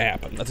picture to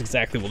happen. That's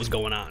exactly what was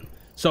going on.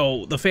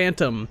 So, the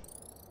phantom,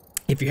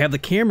 if you have the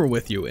camera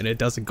with you and it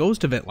does a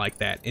ghost event like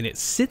that and it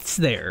sits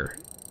there,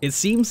 it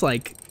seems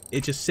like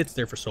it just sits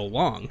there for so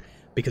long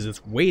because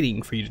it's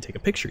waiting for you to take a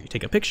picture. You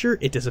take a picture,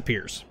 it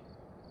disappears.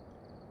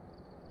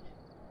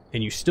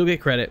 And you still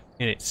get credit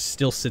and it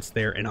still sits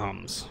there and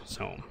hums.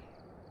 So,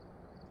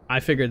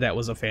 I figured that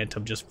was a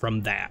phantom just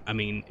from that. I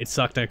mean, it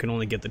sucked I could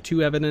only get the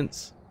 2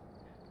 evidence.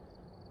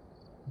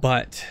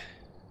 But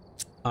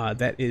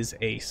that is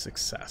a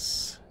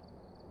success.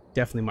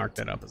 definitely mark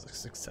that up as a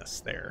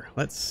success there.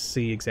 Let's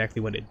see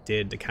exactly what it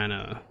did to kind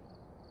of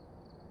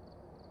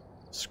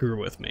screw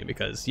with me,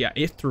 because yeah,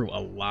 it threw a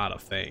lot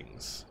of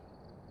things.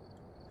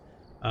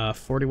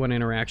 41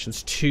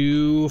 interactions,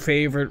 2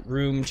 favorite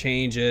room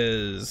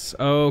changes.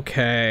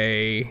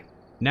 Okay,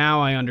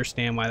 now I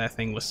understand why that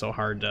thing was so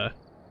hard to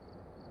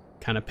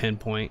kind of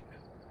pinpoint.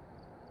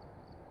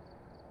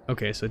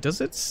 Okay, so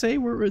does it say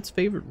where its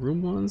favorite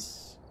room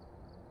was?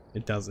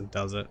 It doesn't,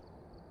 does it?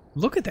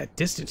 Look at that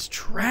distance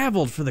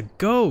traveled for the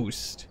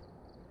ghost.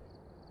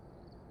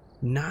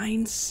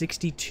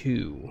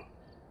 962.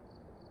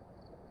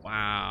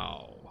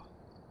 Wow.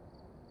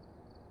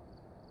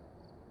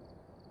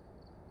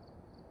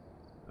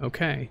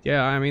 Okay,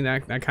 yeah, I mean,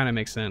 that kind of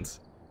makes sense.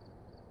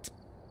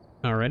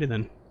 Alrighty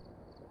then.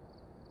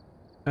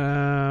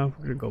 We're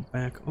gonna go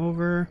back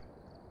over.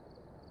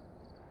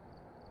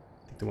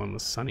 I think the one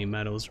with Sunny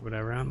Meadows or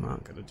whatever. I'm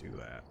not gonna do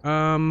that.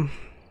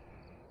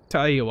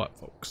 Tell you what,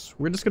 folks.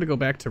 We're just gonna go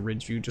back to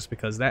Ridgeview just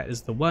because that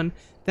is the one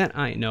that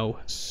I know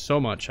so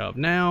much of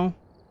now.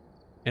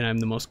 And I'm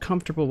the most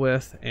comfortable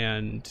with,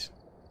 and...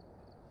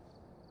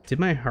 Did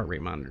my heart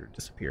rate monitor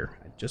disappear?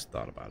 I just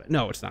thought about it.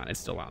 No, it's not. It's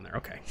still on there.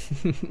 Okay.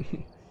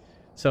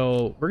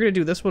 So we're going to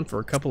do this one for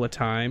a couple of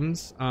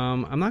times.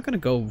 I'm not going to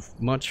go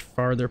much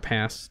farther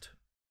past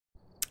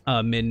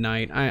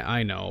midnight.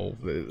 I know.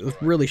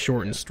 Really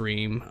shortened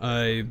stream.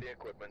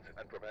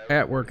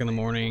 At work in the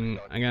morning.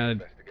 I got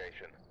to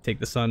take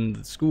the son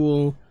to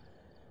school.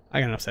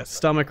 I got an upset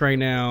stomach right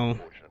now.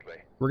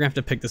 We're going to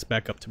have to pick this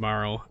back up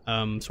tomorrow.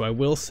 So I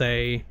will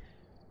say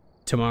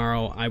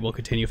tomorrow I will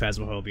continue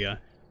Phasmophobia.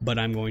 But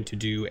I'm going to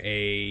do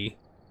a,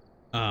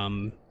 I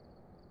don't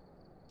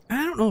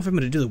know if I'm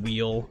going to do the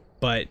wheel,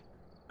 but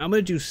I'm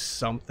going to do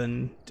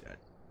something.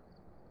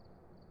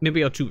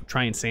 Maybe I'll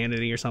try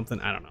Insanity or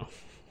something. I don't know.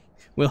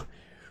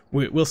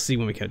 We'll see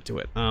when we get to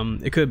it.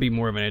 It could be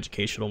more of an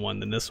educational one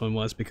than this one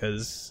was,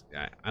 because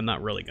I'm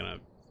not really going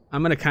to,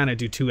 I'm going to kind of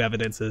do 2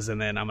 evidences,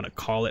 and then I'm going to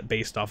call it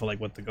based off of like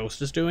what the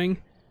ghost is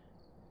doing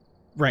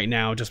right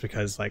now, just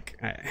because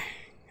like,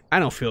 I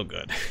don't feel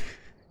good.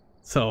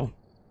 So...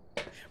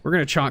 We're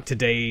going to chalk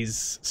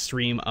today's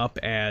stream up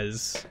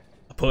as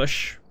a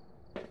push.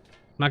 I'm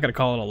not going to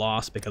call it a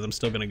loss, because I'm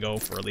still going to go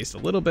for at least a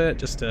little bit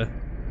just to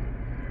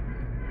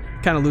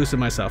kind of loosen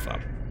myself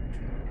up.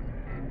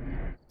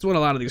 It's what a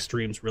lot of these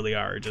streams really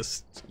are,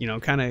 just, you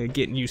know, kind of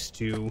getting used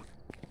to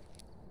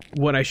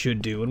what I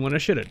should do and what I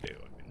shouldn't do.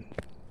 I mean,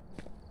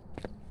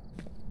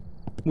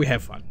 we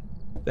have fun.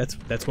 That's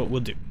what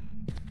we'll do.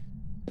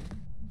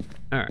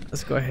 Alright,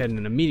 let's go ahead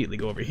and immediately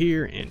go over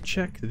here and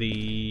check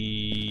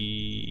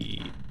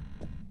the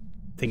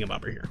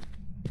thingamabobber here.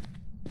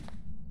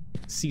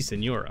 Si,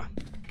 senora.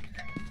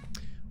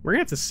 We're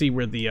gonna have to see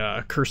where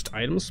the cursed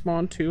items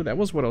spawn to. That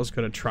was what I was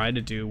gonna try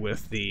to do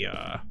with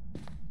the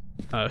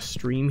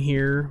stream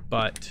here,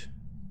 but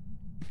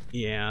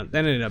yeah, that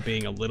ended up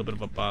being a little bit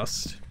of a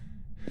bust.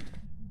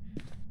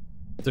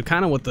 So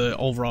kind of what the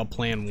overall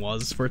plan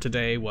was for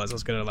today was I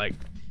was gonna like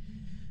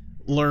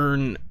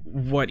learn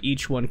what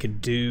each one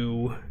could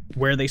do,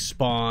 where they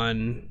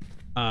spawn,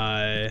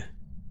 and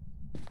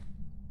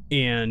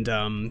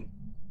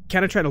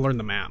kind of try to learn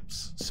the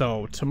maps.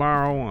 So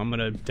tomorrow I'm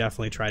gonna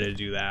definitely try to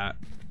do that.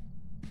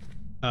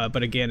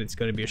 But again, it's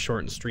going to be a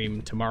shortened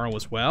stream tomorrow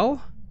as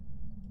well,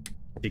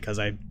 because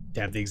I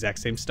have the exact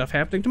same stuff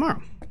happening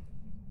tomorrow.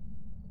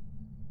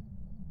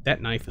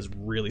 That knife is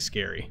really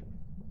scary.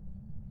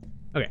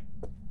 Okay.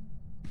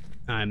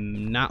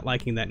 I'm not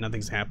liking that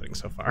nothing's happening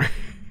so far.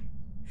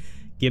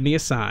 Give me a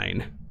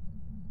sign.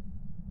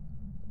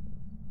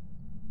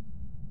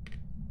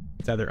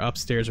 It's either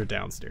upstairs or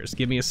downstairs.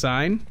 Give me a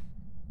sign.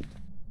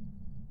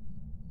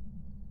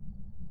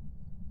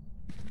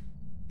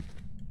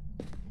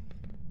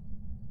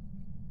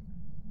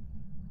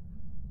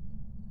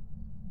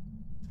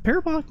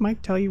 Parabolic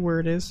might tell you where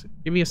it is.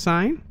 Give me a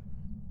sign.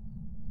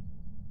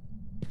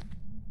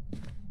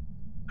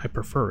 I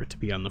prefer it to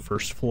be on the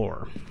first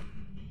floor.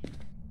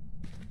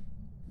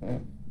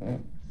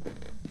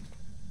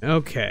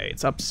 Okay,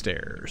 it's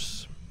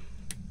upstairs.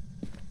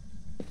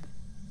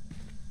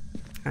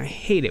 I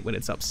hate it when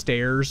it's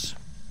upstairs.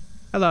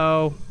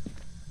 Hello.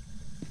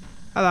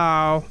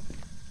 Hello.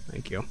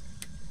 Thank you.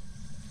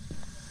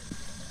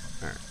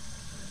 Alright.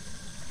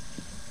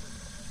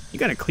 You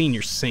gotta clean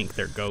your sink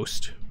there,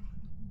 ghost.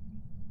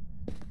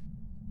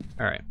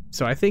 Alright,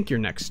 so I think you're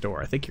next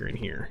door. I think you're in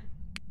here.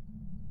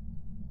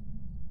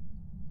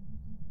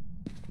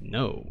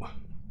 No.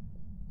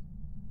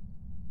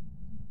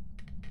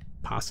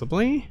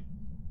 Possibly?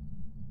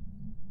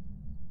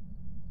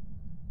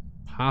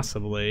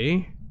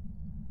 Possibly.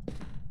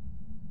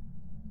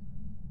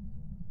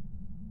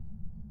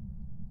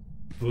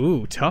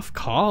 Ooh, tough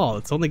call.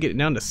 It's only getting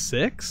down to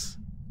 6?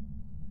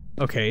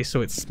 Okay,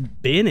 so it's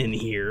been in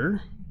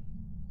here.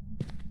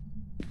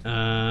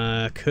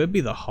 Could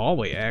be the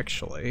hallway,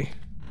 actually.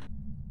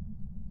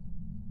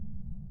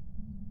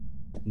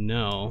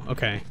 No.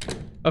 Okay.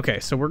 Okay,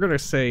 so we're gonna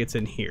say it's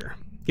in here.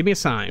 Give me a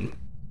sign.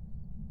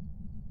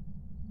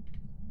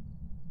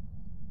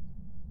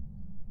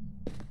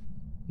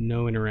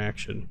 No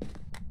interaction.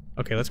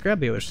 Okay, let's grab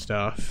the other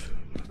stuff.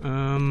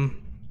 That's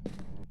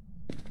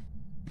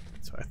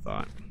what I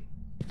thought.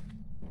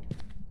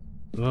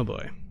 Oh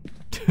boy.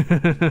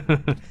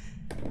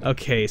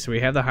 Okay, so we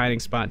have the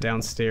hiding spot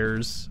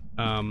downstairs.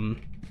 Not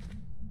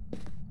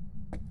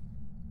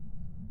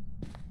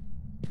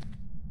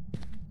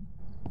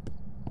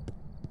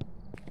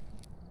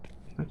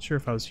sure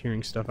if I was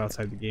hearing stuff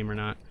outside the game or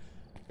not.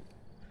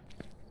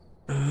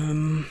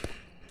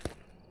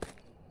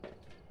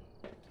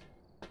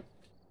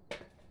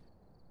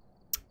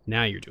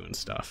 Now you're doing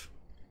stuff.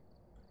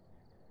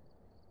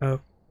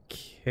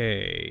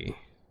 Okay.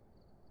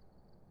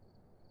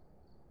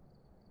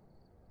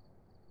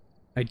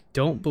 I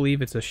don't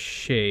believe it's a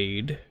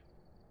shade.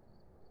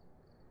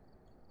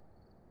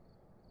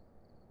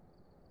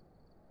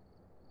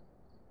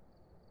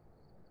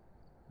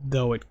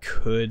 Though it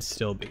could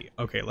still be.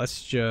 Okay,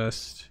 let's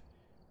just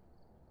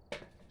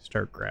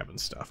start grabbing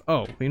stuff.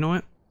 Oh, you know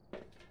what?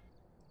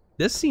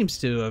 This seems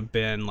to have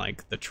been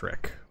like the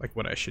trick, like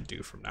what I should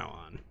do from now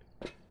on.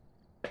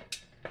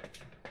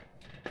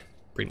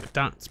 Bring the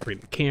dots, bring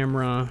the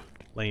camera,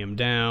 lay them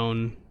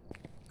down,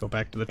 go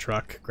back to the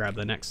truck, grab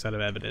the next set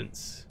of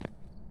evidence,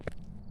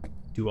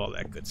 do all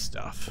that good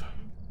stuff.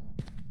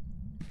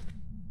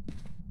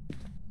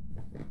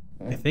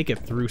 I think it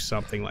threw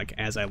something like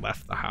as I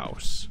left the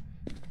house.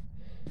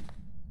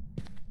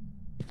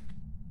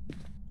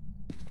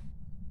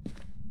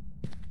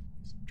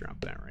 Just drop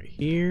that right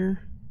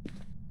here.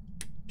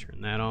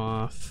 Turn that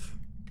off.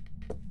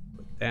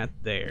 Put that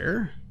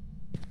there.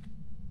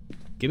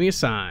 Give me a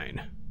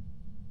sign.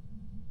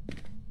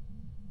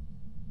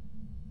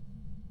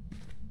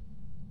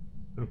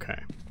 Okay.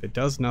 If it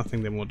does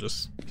nothing, then we'll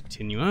just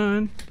continue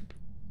on.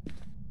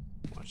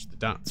 Watch the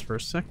dots for a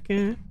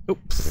second. Oh,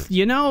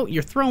 you know,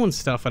 you're throwing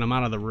stuff and I'm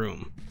out of the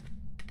room.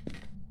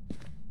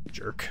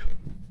 Jerk.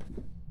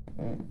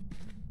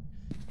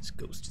 This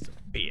ghost is a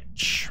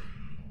bitch.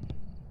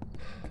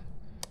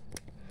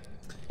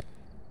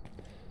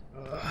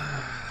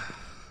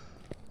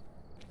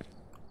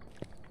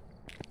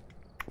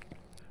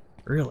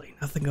 Really?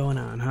 Nothing going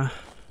on, huh?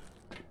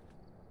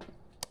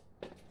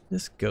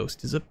 This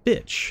ghost is a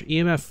bitch.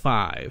 EMF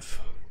 5.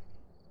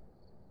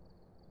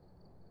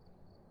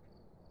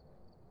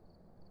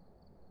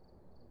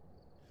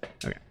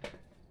 Okay.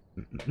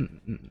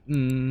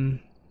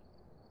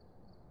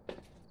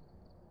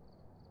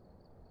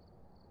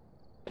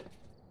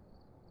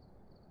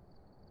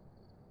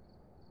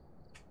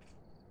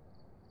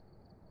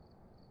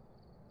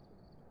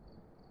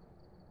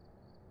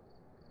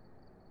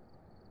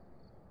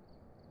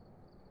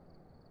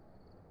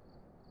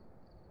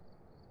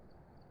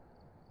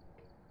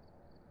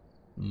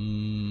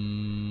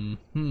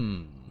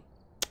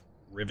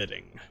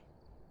 Riveting.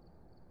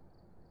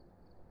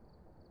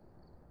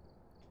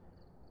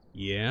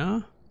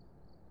 Yeah?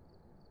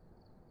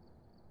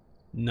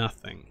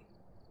 Nothing.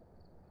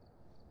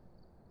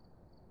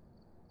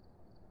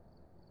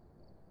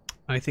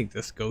 I think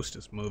this ghost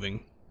is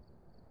moving.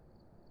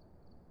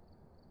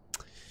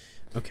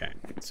 Okay,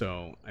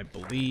 so I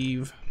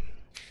believe...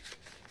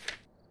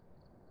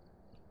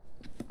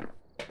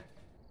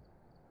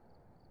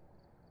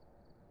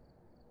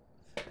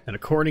 And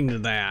according to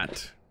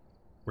that,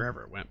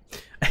 wherever it went,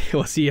 it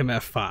was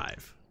EMF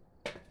 5.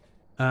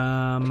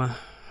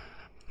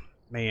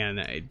 Man,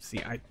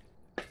 I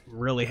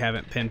really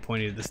haven't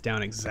pinpointed this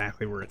down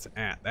exactly where it's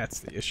at. That's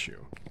the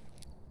issue.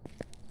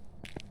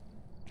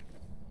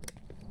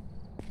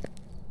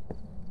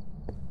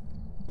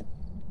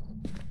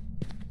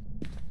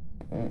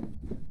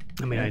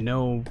 I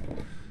mean,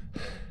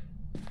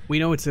 we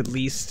know it's at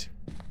least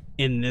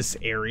in this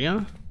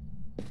area.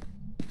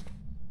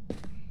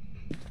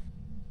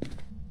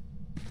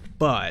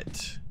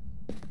 But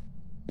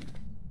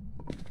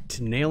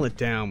to nail it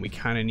down, we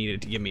kind of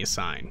needed to give me a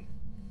sign.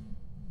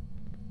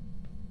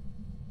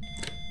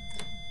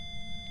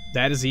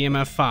 That is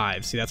EMF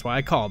 5. See, that's why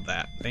I called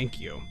that. Thank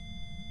you.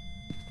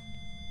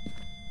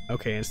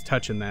 Okay, it's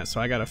touching that,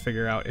 so I gotta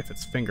figure out if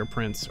it's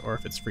fingerprints or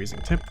if it's freezing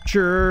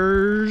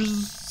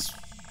temperatures.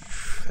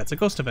 That's a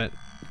ghost event.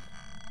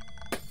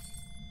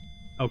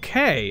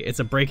 Okay, it's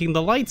a breaking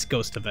the lights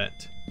ghost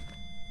event.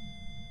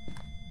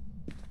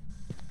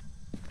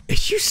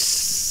 You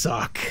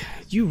suck.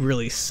 You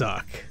really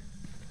suck.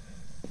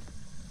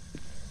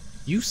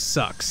 You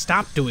suck.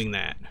 Stop doing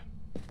that.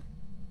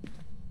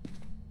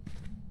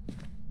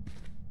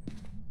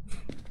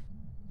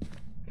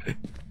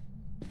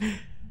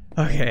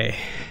 Okay.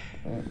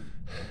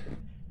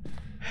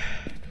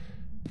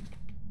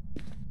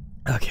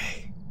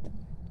 Okay.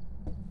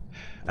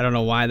 I don't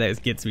know why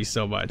that gets me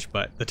so much,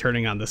 but the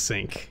turning on the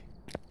sink.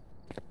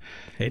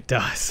 It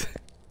does.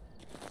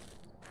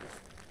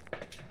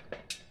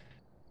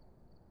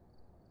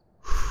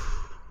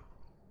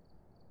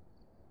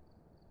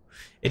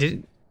 It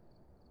didn't...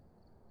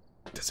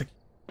 Does a...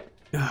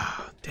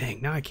 Oh,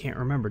 dang, now I can't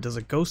remember. Does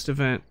a ghost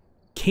event...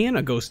 Can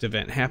a ghost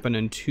event happen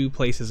in 2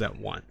 places at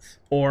once?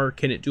 Or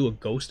can it do a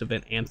ghost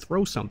event and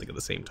throw something at the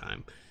same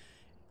time?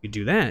 If you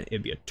do that,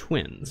 it'd be a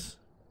twins.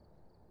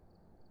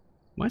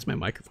 Why is my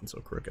microphone so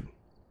crooked?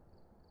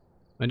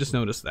 I just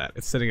noticed that.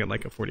 It's sitting at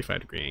like a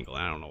 45-degree angle.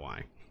 I don't know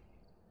why.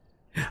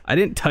 I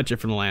didn't touch it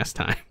from the last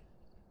time.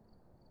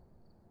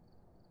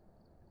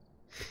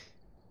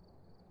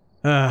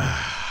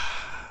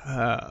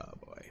 Oh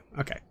boy.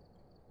 Okay.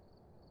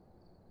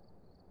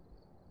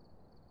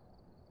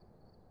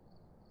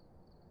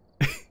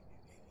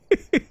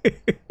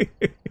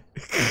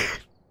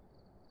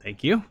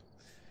 Thank you.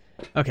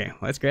 Okay,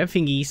 let's grab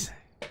fingies.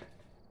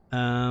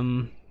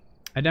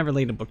 I never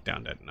laid a book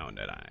down, did I?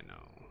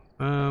 No.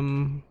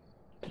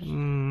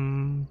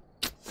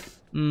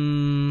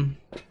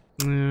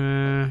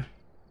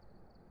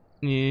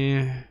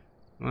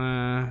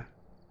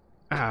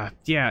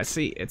 Yeah,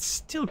 see, it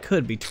still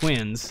could be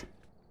twins.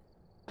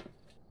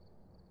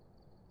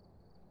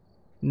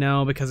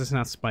 No, because it's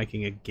not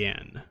spiking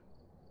again.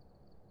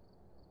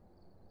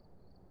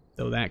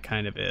 Though that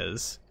kind of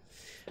is.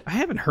 I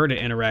haven't heard it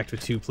interact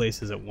with two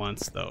places at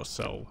once, though,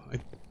 so I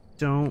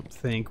don't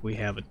think we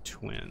have a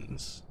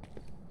twins.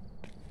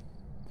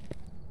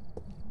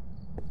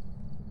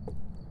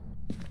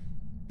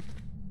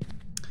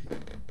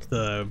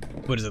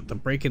 What is it? The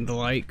break in the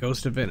light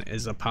ghost event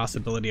is a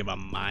possibility of a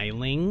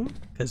myling,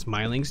 because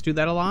mylings do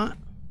that a lot,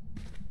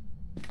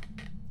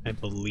 I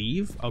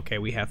believe. Okay,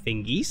 we have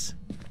fingies.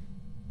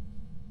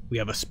 We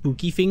have a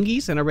spooky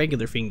fingies and a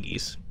regular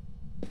fingies.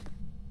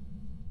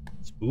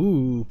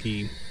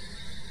 Spooky.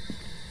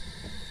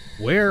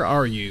 Where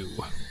are you?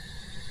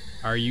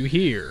 Are you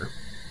here?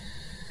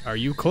 Are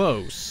you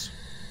close?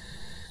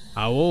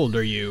 How old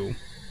are you?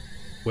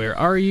 Where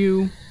are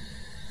you?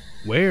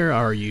 Where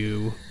are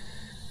you?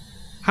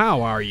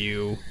 How are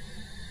you?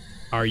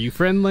 Are you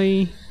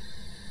friendly?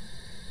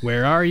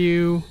 Where are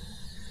you?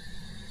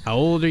 How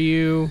old are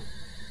you?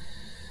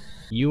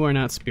 You are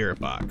not Spirit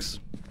Box.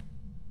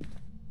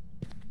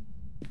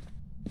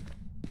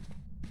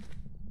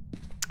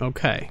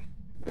 Okay.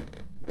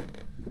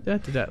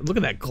 Look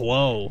at that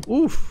glow.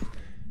 Oof.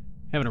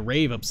 Having a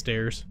rave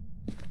upstairs.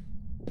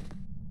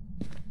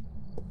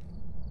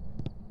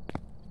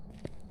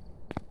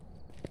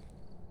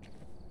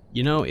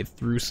 You know, it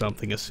threw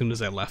something as soon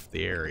as I left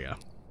the area.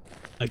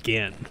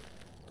 Again.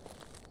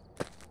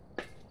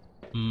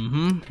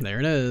 There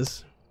it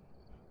is.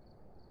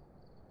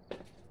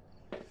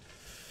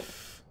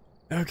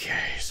 Okay,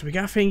 so we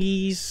got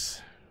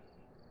fingies.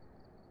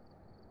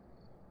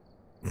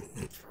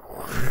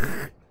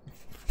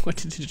 What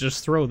did you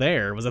just throw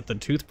there? Was that the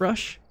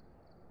toothbrush?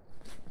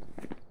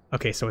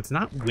 Okay, so it's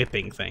not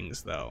whipping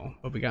things, though.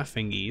 But we got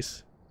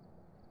fingies.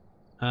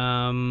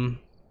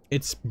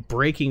 It's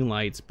breaking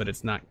lights, but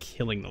it's not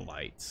killing the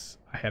lights.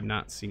 I have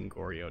not seen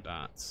Goryo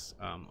dots.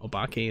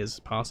 Obake is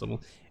possible,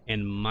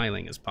 and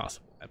myling is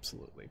possible,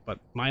 absolutely. But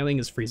myling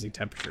is freezing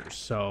temperatures,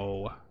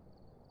 so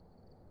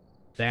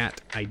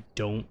that I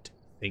don't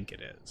think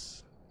it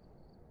is.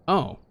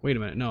 Oh, wait a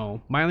minute,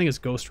 no. Myling is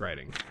ghost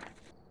writing.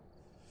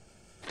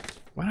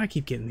 Why do I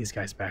keep getting these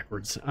guys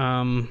backwards?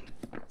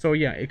 So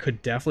yeah, it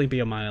could definitely be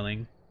a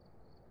myling.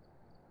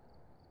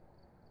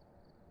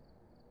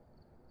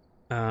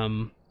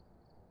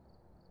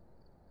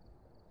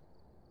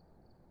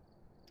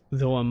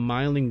 Though a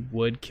myling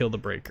would kill the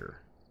breaker.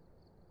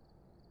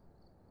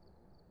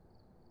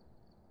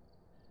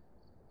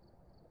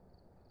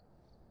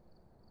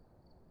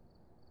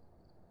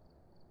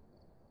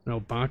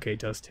 No, Bake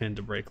does tend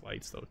to break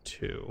lights though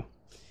too.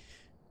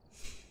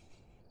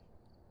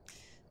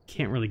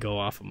 Can't really go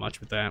off of much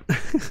with that.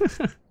 Let's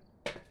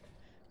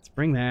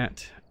bring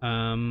that.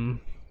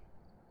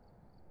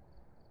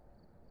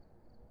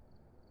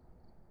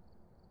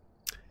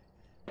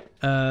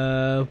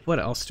 What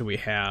else do we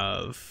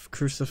have?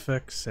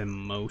 Crucifix and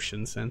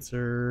motion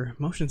sensor.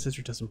 Motion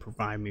sensor doesn't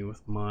provide me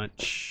with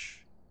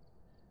much.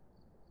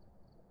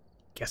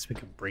 Guess we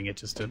could bring it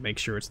just to make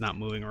sure it's not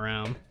moving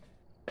around.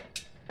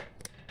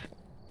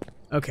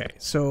 Okay,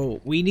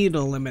 so we need to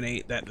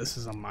eliminate that this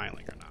is a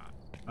myling or not.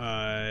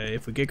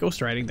 If we get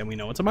ghost writing, then we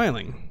know it's a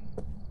myling.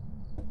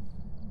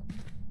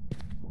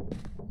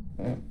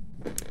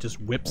 Just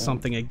whip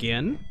something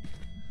again.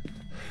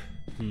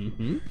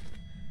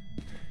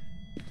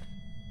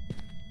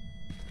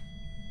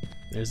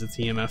 There's its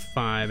EMF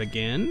 5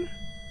 again.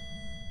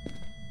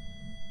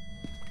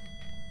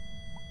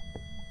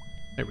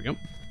 There we go.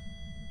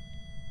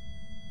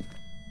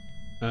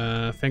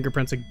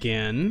 Fingerprints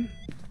again.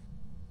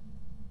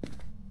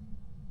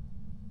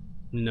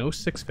 No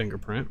 6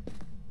 fingerprint.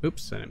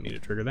 Oops, I didn't mean to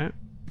trigger that.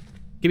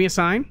 Give me a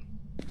sign.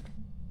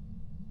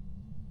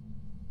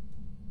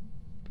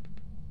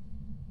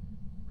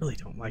 Really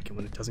don't like it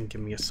when it doesn't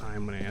give me a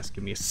sign when I ask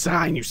give me a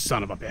sign, you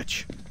son of a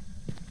bitch.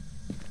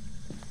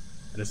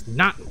 That is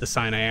not the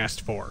sign I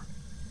asked for.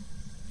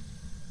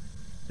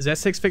 Is that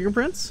 6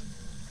 fingerprints?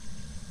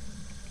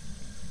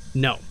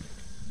 No.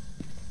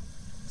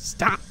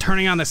 Stop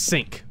turning on the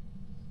sink.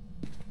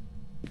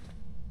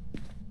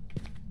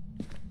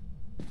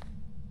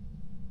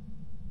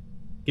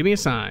 Give me a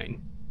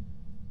sign.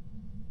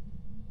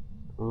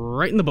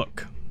 Right in the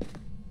book.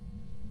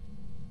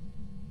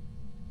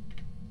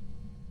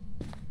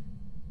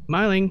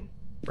 Myling,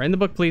 right in the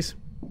book, please.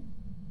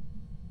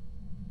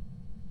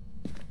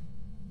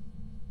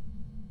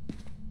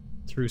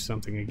 through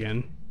something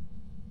again.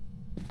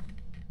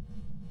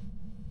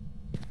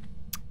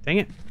 Dang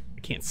it.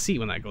 I can't see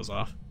when that goes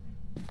off.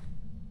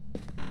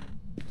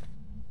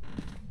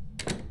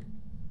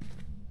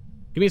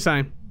 Give me a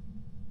sign.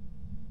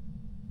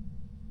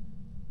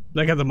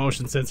 I got the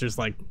motion sensors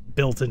like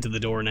built into the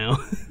door now.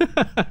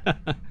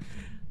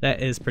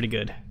 That is pretty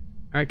good. All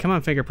right, come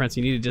on, fingerprints.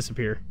 You need to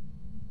disappear.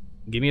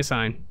 Give me a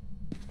sign.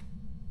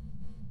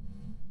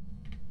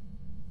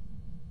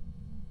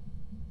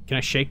 Can I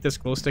shake this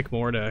glow stick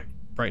more to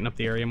brighten up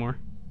the area more?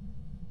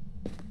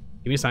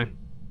 Give me a sign.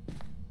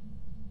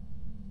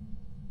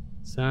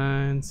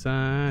 Sign,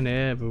 sign,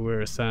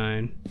 everywhere a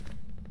sign.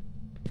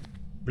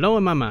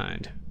 Blowing my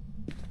mind.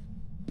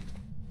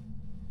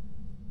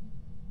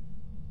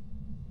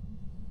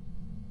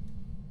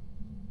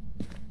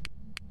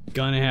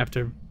 Gonna have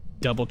to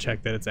double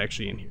check that it's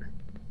actually in here.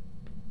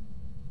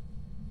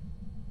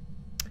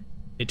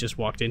 It just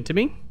walked into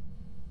me.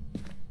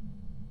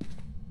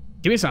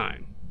 Give me a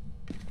sign.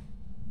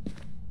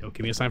 Don't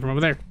give me a sign from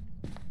over there.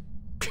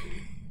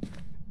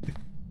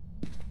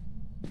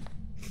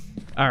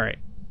 Alright.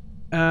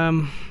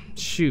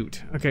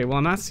 Shoot. Okay, well,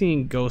 I'm not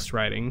seeing ghost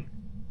writing.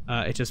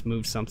 It just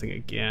moved something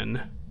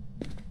again.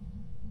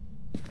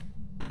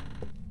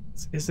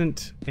 This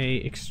isn't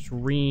a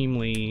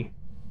extremely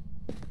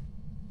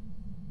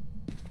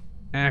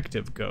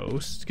active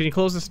ghost. Can you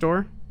close this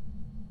door?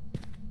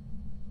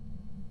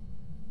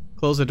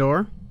 Close the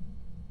door.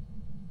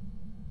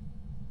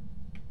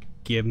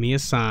 Give me a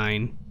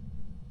sign.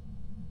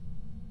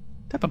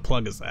 What type of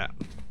plug is that?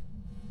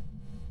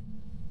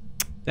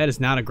 That is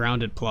not a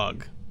grounded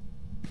plug.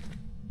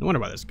 No wonder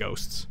why there's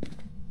ghosts.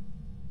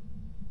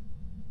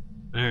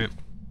 Alright.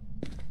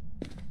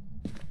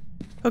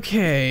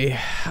 Okay. It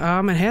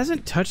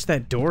hasn't touched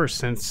that door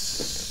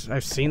since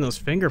I've seen those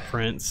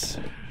fingerprints.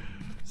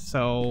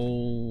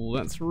 So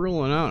that's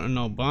ruling out an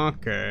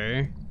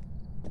Obake.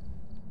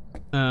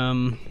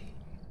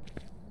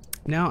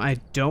 Now I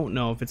don't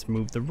know if it's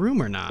moved the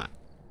room or not.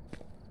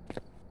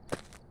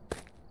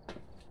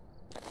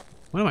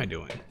 What am I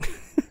doing?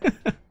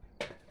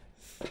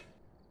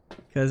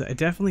 Because I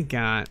definitely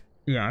got...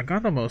 Yeah, I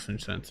got the motion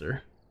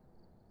sensor.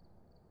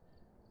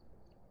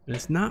 But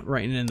it's not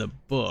writing in the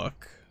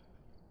book.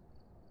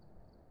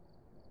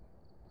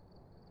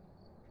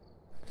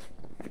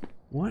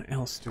 What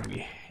else do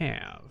we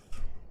have?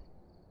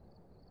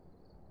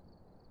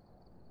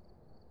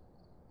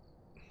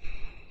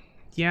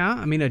 Yeah,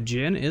 I mean, a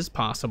djinn is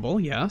possible,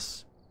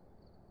 yes.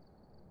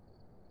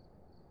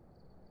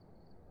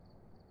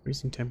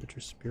 Freezing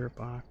temperature, spirit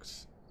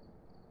box.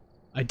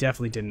 I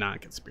definitely did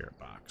not get spirit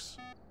box.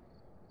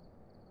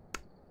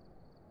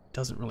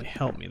 Doesn't really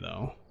help me,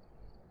 though.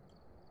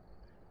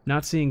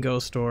 Not seeing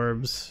ghost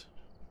orbs.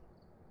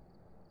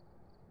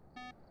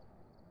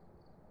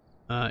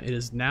 It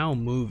is now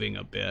moving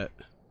a bit.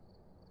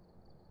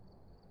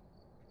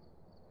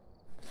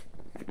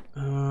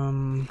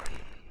 Yeah,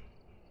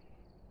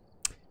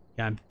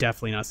 I'm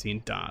definitely not seeing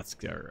dots,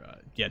 or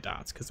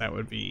dots, because that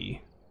would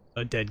be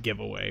a dead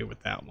giveaway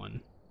with that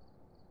one.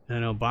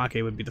 And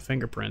Obake would be the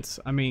fingerprints.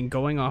 I mean,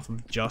 going off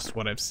of just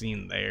what I've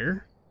seen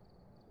there,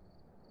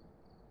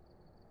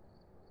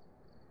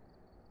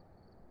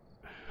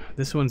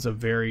 this one's a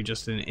very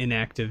just an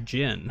inactive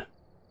djinn.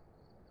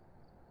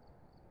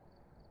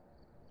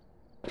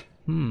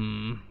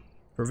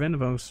 Prevent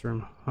ghosts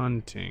from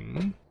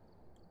hunting.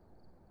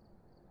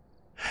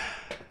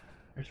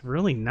 There's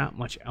really not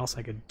much else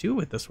I could do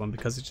with this one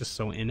because it's just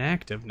so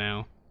inactive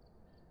now.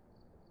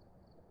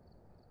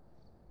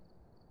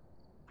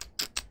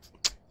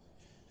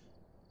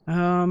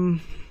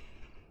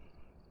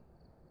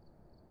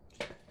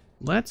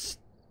 Let's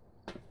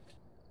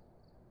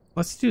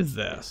do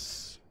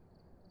this.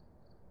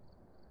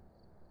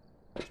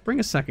 Let's bring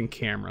a second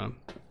camera.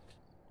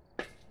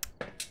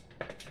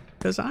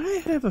 Because I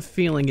have a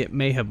feeling it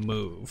may have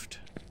moved.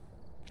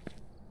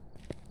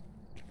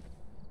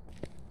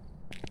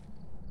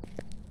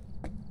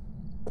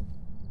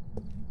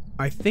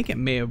 I think it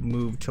may have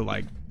moved to,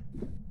 like,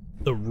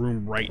 the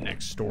room right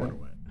next door to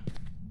it.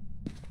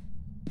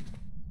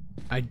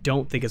 I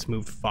don't think it's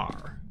moved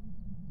far.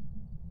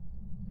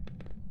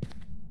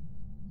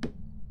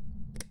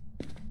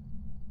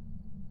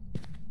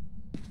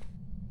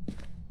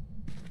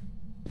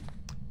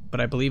 But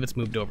I believe it's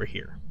moved over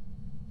here.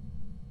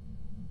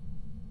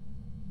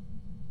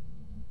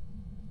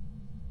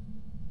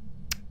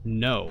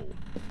 No.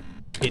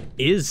 It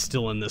is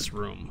still in this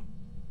room.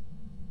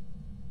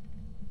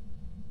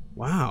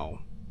 Wow.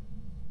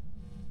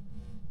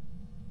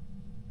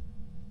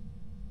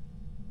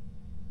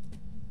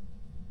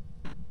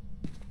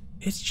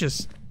 It's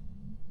just...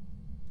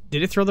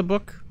 Did it throw the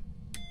book?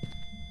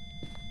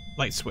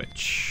 Light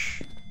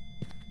switch.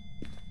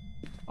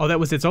 Oh, that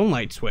was its own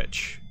light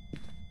switch.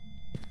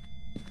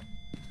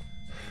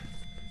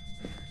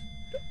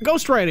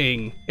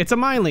 Ghostwriting! It's a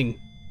myling.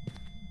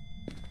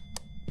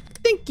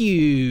 Thank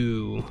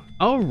you.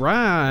 All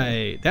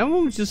right. That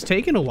one was just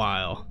taking a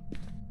while.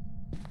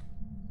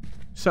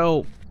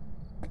 So,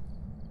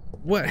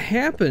 what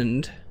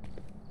happened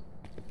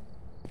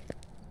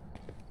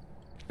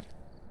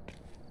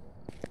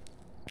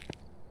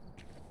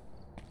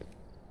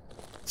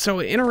So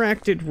it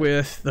interacted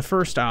with the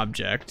first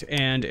object,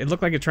 and it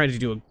looked like it tried to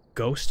do a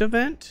ghost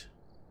event.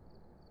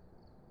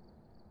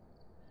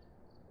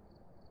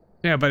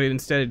 Yeah, but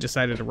instead it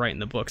decided to write in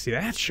the book. See,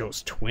 that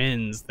shows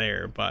twins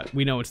there, but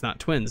we know it's not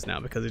twins now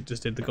because it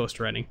just did the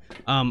ghost writing.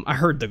 I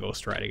heard the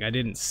ghost writing. I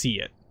didn't see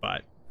it,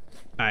 but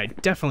I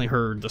definitely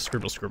heard the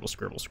scribble, scribble,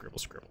 scribble, scribble,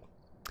 scribble.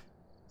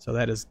 So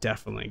that is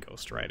definitely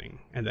ghost writing,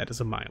 and that is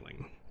a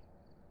myling.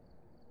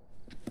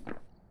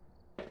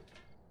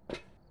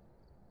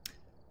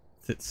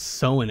 It's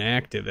so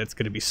inactive, that's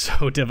going to be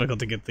so difficult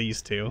to get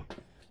these two.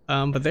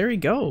 But there you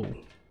go.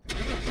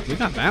 We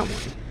got that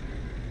one.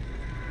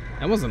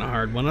 That wasn't a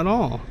hard one at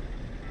all.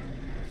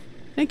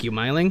 Thank you,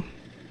 myling.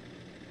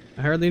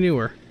 I hardly knew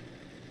her.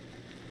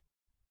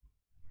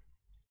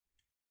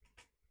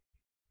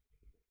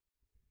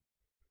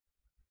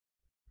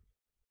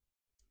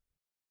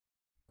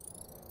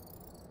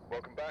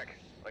 Welcome back.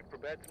 I've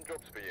prepared some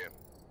jobs for you.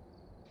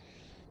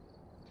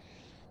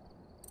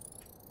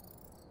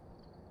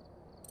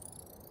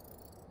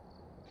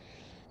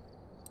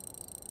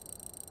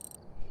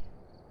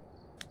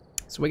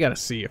 So we gotta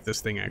see if this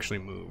thing actually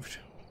moved.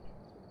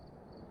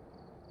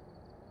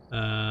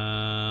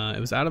 It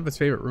was out of its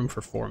favorite room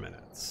for 4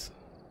 minutes.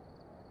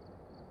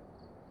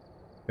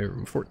 Favorite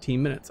room,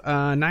 14 minutes.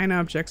 9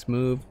 objects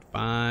moved,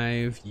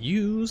 5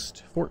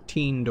 used,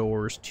 14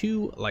 doors,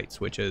 2 light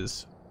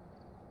switches,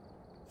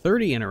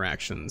 30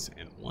 interactions,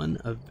 and 1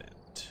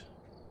 event.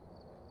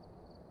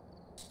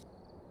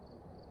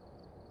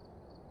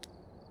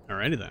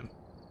 Alrighty then.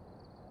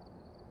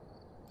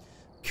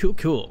 Cool,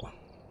 cool.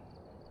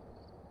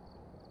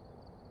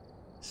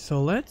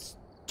 So let's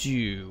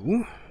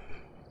do...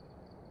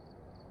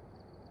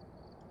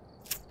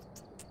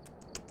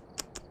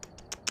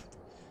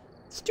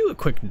 Let's do a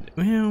quick...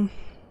 Well...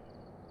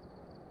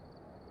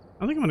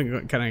 I think I'm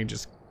gonna kind of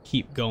just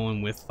keep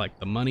going with like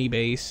the money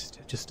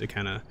based, just to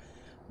kind of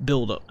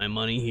build up my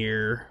money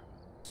here.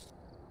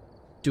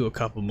 Do a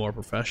couple more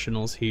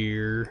professionals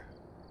here.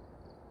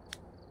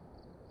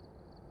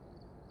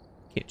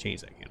 Can't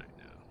change that, can I?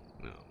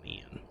 No. Oh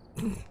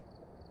man.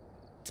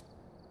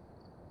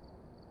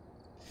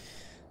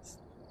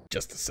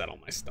 Just to settle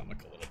my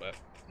stomach a little bit.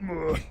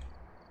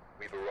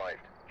 We've arrived.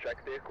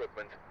 Check the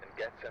equipment and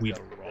get set We've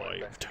up before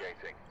arrived.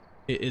 investigating.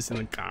 It is in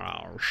the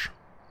garage.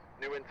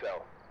 New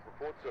intel.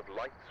 Reports of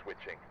light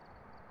switching.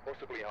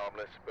 Possibly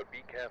harmless, but be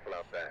careful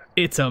out there.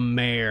 It's a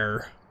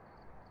mare.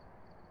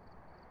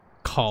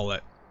 Call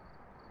it.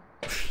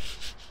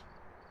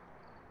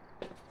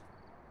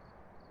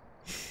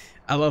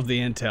 I love the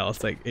intel.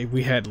 It's like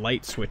we had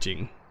light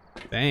switching.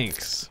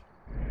 Thanks.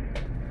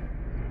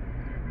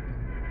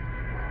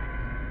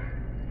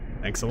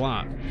 Thanks a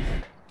lot.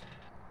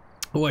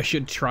 Oh, I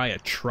should try a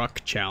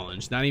truck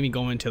challenge. Not even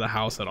go into the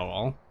house at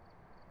all.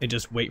 And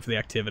just wait for the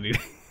activity.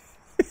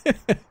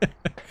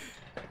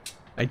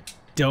 I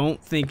don't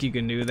think you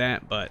can do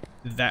that, but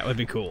that would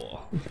be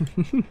cool.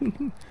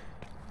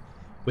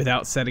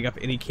 Without setting up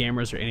any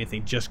cameras or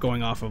anything, just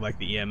going off of like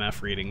the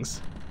EMF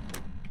readings.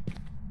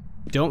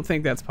 Don't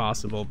think that's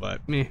possible, but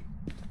meh.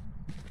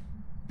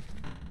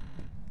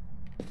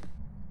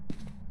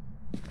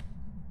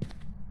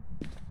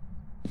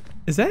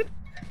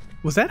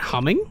 Was that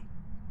humming?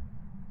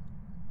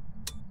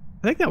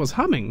 I think that was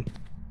humming.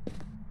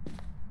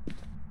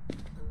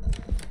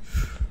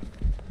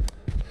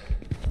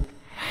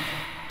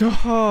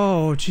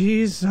 Oh,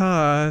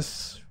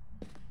 Jesus.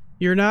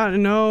 You're not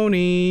an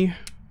Oni.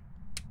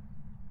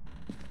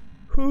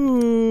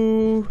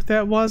 Ooh,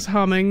 that was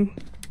humming.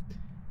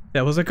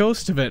 That was a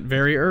ghost event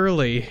very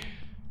early.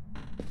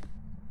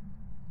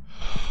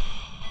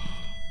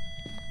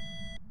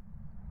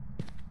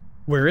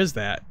 Where is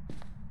that?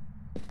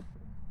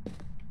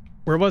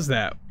 Where was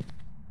that?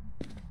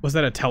 Was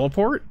that a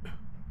teleport?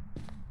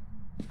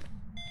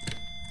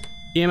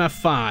 EMF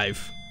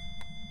 5.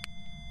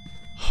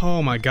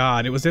 Oh my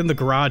god, it was in the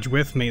garage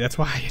with me. That's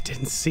why I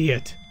didn't see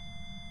it.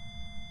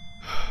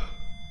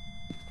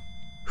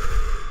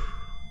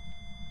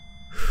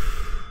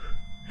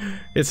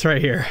 It's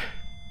right here.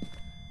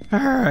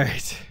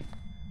 Alright.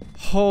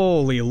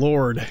 Holy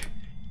Lord.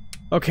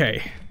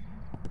 Okay.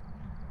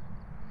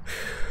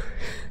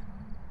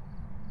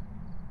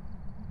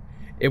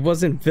 It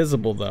wasn't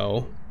visible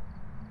though.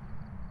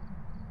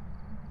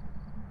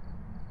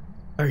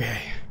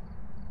 Okay.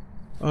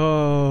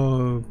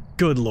 Oh,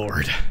 good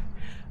Lord.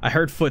 I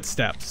heard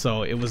footsteps,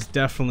 so it was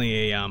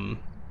definitely a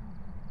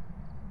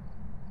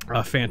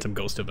phantom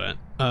ghost event.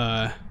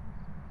 Or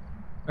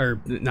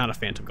not a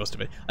phantom ghost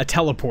event, a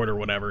teleport or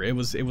whatever. It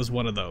was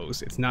one of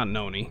those. It's not an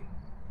Oni.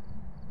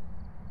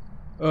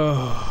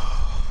 Oh.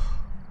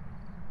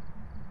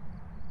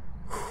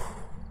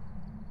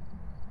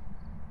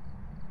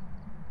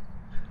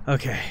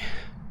 Okay.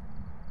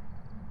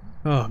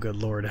 Oh, good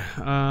Lord.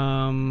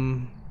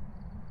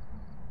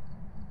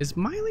 Is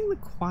Myling the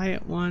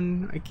quiet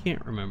one? I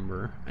can't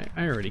remember.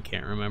 I already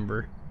can't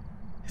remember.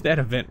 That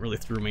event really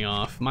threw me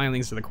off.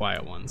 Mylings are the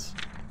quiet ones.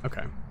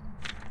 Okay.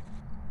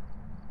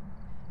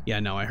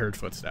 Yeah, no, I heard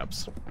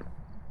footsteps.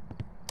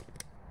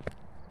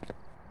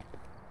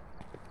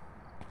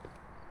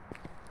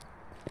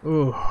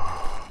 Ooh.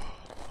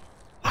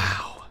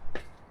 Wow.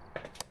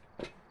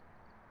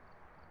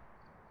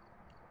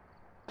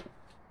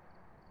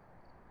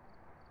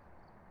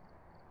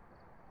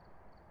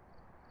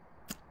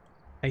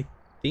 I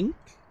think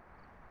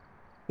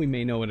we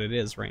may know what it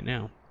is right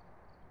now.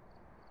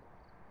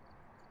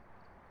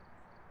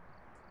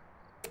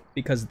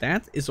 Because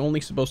that is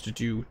only supposed to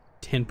do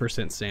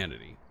 10%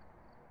 sanity.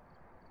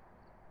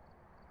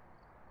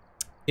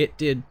 It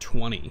did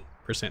 20%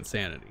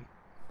 sanity.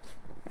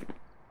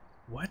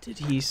 What did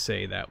he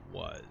say that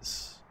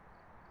was?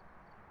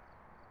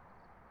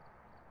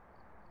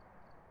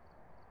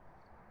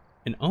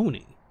 An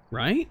Oni,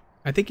 right?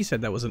 I think he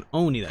said that was an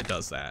Oni that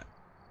does that.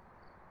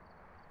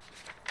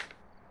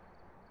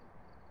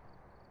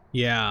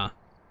 Yeah,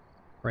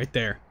 right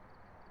there.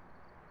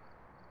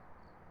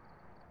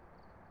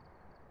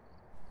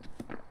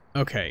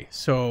 Okay,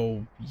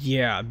 so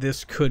yeah,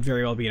 this could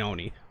very well be an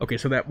Oni. Okay,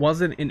 so that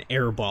wasn't an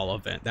airball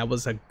event. That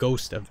was a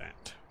ghost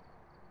event.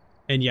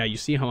 And yeah, you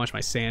see how much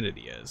my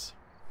sanity is.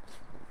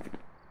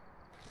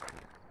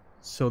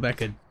 So that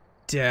could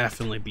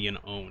definitely be an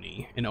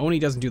Oni. An Oni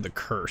doesn't do the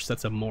curse.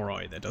 That's a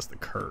Moroi that does the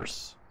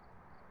curse.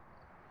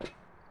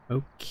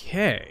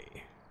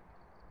 Okay.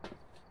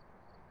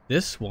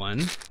 This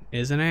one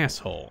is an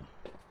asshole.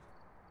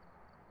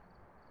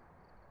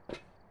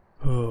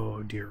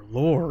 Oh, dear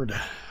Lord.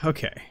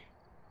 Okay.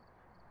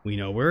 We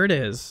know where it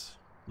is.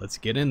 Let's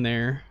get in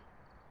there.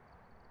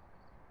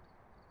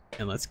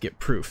 And let's get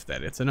proof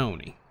that it's an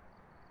Oni.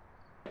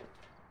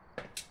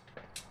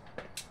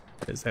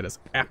 Because that is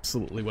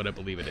absolutely what I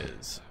believe it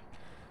is.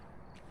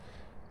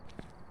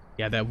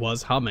 Yeah, that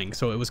was humming.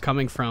 So it was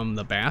coming from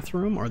the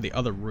bathroom or the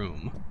other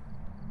room.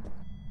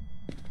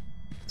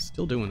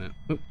 Still doing it.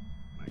 Oop,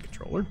 my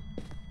controller.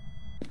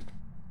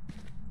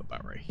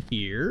 About right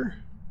here.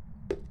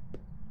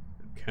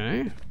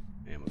 Okay.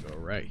 And we'll go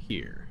right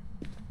here.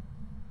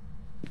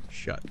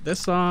 Shut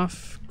this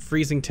off.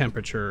 Freezing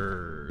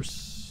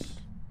temperatures.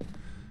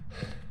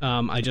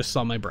 I just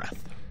saw my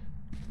breath.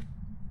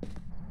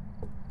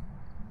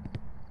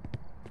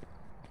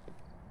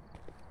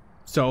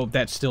 So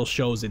that still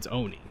shows it's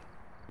Oni.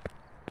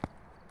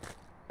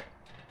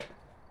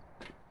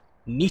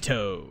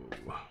 Neato.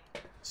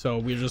 So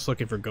we're just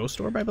looking for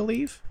Ghost Orb, I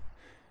believe.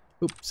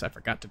 Oops, I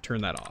forgot to turn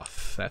that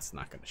off. That's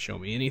not going to show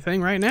me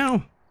anything right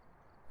now.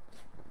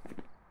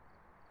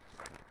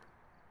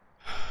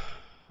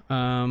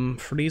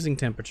 Freezing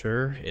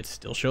temperature. It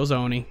still shows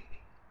Oni.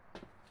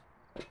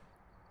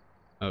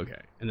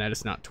 Okay, and that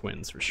is not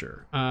twins for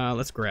sure.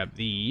 Let's grab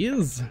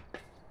these.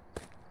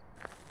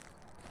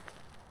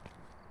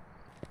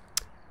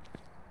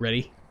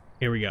 Ready?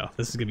 Here we go.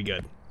 This is gonna be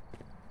good.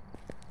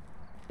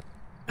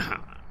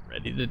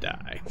 Ready to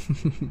die.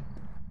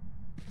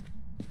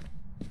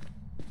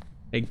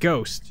 A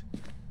ghost.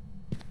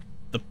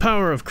 The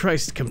power of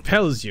Christ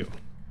compels you.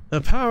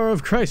 The power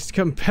of Christ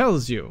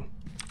compels you.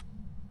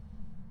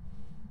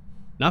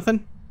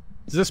 Nothing?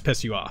 Does this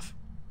piss you off?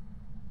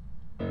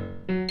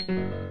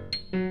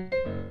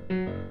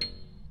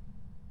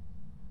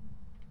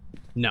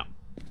 No.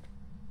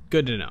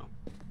 Good to know.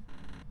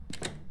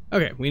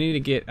 Okay, we need to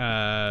get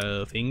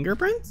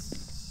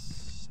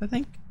fingerprints, I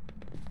think.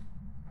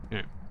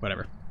 Alright,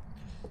 whatever.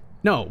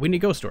 No, we need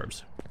ghost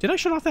orbs. Did I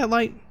shut off that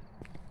light?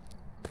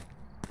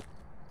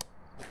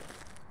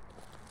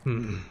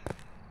 A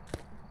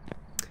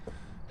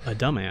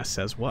dumbass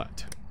says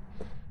what?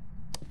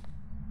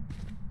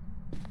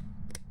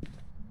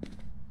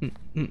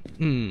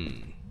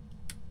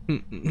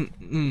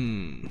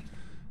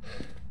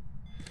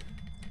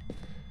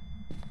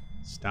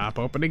 Stop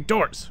opening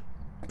doors.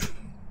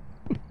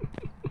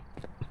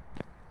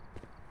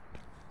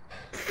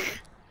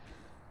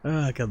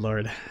 Oh, good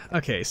lord.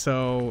 Okay,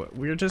 so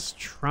we're just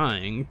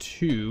trying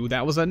to...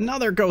 That was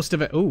another ghost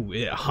event. Oh,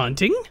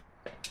 hunting?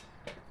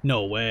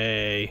 No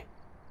way.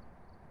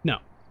 No.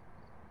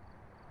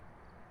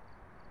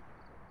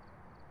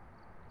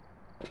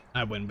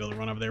 I wouldn't be able to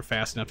run over there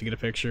fast enough to get a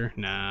picture.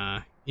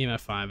 Nah. EMF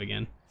 5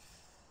 again.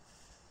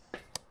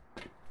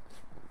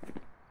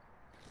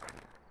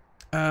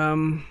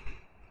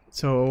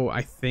 So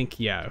I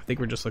think, yeah, I think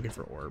we're just looking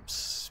for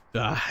orbs.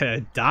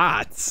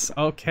 Dots.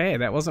 Okay,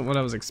 that wasn't what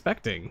I was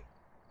expecting.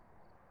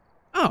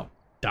 Oh,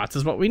 dots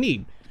is what we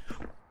need.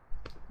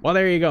 Well,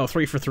 there you go.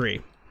 3 for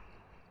 3.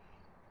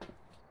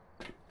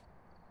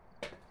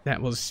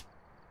 That was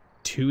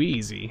too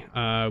easy.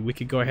 We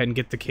could go ahead and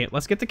get the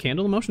let's get the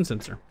candle and motion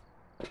sensor.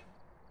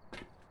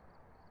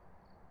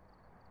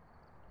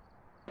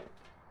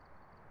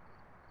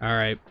 All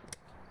right.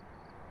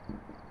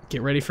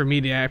 Get ready for me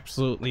to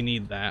absolutely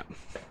need that.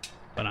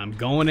 But I'm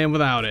going in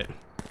without it.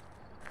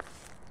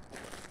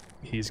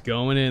 He's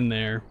going in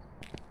there.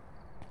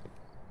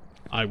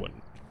 I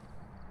wouldn't.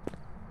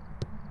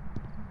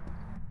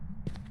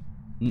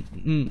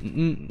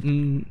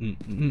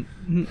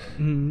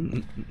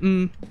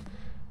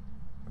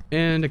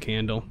 And a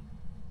candle.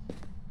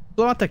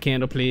 Blow out the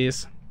candle,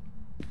 please.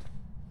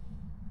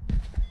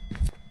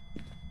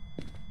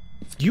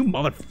 You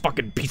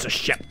motherfucking piece of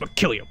shit. I'll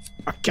kill you.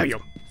 I'll kill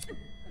you.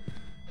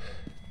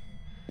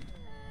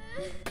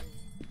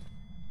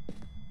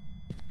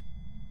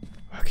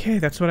 Okay,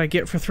 that's what I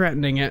get for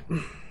threatening it.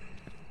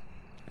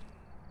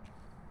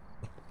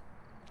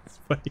 That's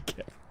what I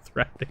get for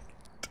threatening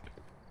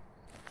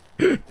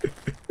it.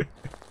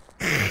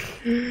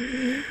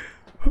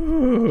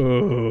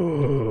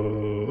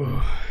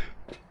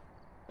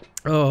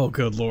 Oh,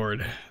 good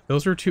lord.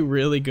 Those were two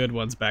really good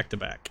ones back to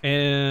back.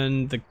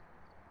 And the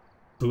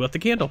blew out the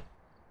candle.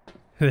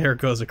 There it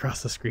goes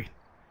across the screen.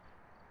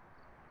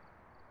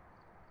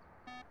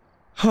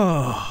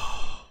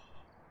 Oh.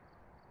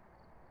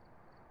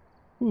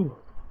 Ooh.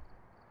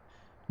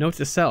 Note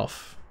to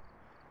self.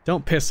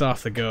 Don't piss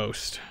off the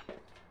ghost.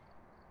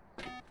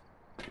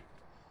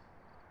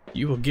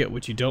 You will get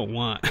what you don't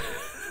want.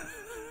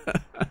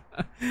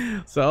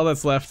 So all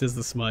that's left is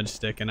the smudge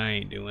stick, and I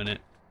ain't doing it.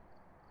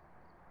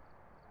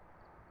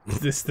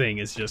 This thing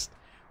is just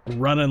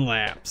running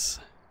laps.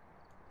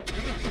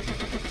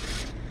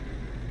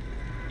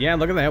 Yeah,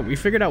 look at that. We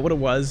figured out what it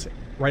was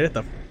right at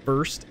the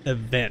first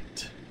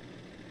event.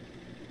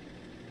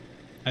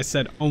 I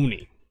said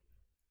Oni.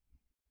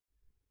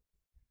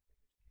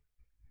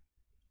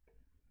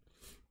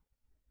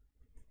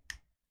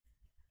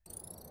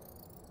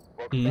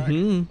 Welcome back.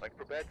 I've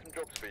prepared some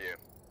jobs for you.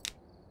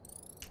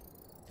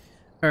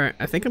 Alright,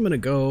 I think I'm gonna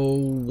go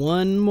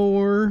one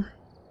more.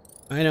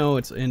 I know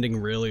it's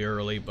ending really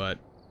early, but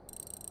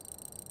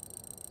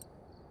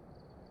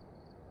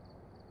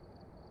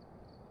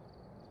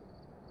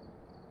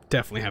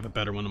definitely have a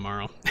better one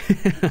tomorrow.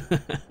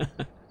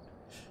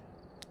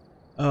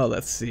 Oh,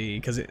 let's see,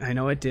 because I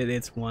know it did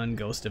its one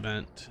ghost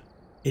event.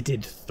 It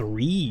did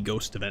 3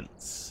 ghost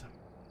events.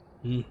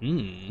 It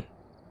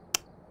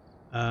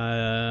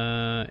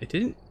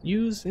didn't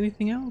use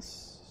anything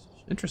else?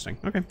 Interesting,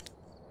 okay.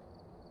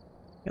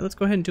 Yeah, let's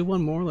go ahead and do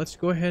one more. Let's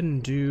go ahead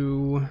and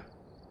do...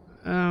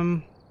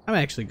 I'm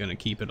actually going to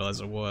keep it as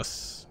a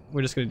wuss.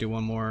 We're just going to do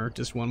one more,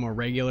 just one more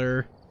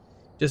regular,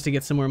 just to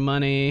get some more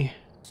money,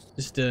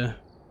 just to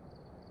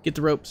get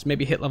the ropes,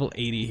 maybe hit level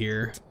 80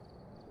 here.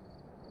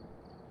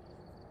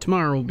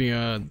 Tomorrow will be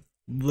a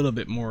little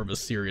bit more of a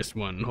serious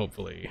one,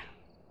 hopefully.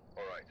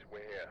 Alright, we're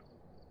here.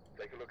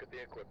 Take a look at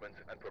the equipment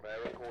and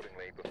prepare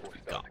accordingly before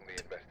starting the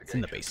investigation. It's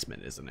in the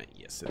basement, isn't it?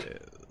 Yes,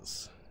 it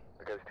is.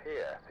 The ghost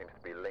here seems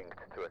to be linked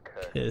to a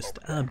Cursed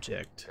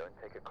object. Go and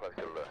take a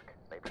closer look.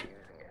 Maybe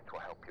using it will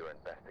help your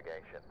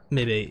investigation.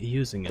 Maybe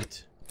using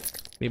it.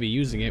 Maybe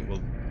using it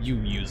will you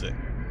use it.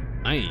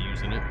 I ain't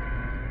using it.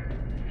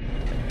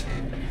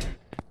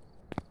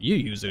 You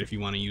use it if you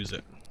want to use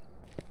it.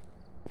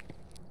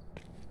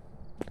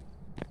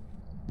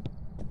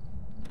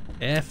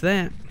 F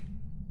that.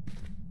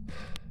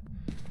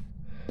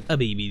 A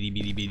bitty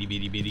bitty bitty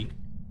bitty bitty.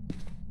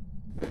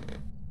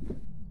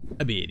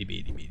 A bitty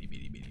bitty bitty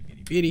bitty bitty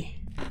bitty bitty.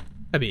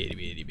 A bitty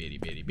bitty bitty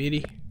bitty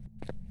bitty.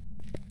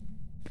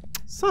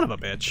 Son of a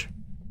bitch.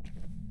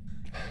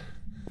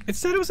 It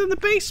said it was in the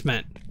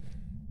basement.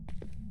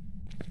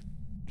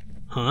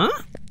 Huh?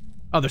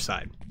 Other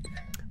side.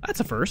 That's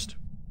a first.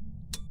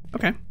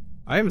 Okay.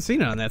 I haven't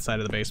seen it on that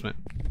side of the basement.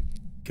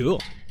 Cool.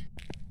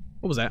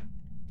 What was that?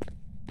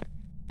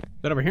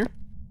 Is that over here?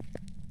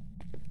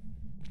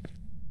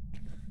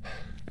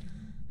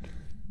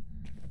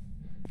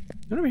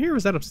 Is that over here or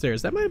was that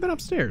upstairs? That might have been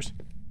upstairs.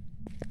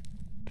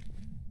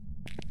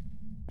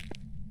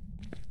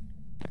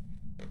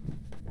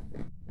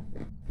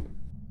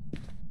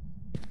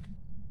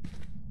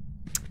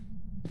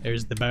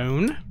 There's the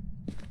bone.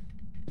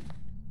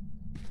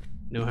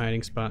 No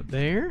hiding spot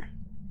there.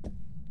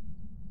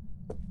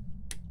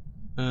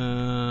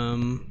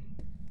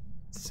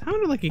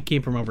 Sounded like it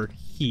came from over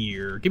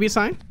here. Give me a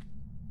sign.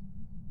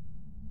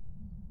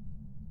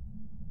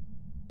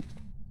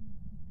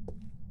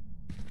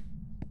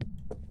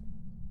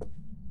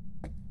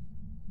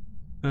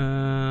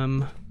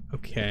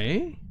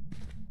 Okay.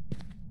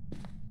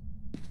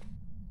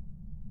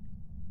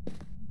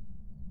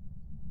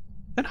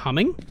 Is that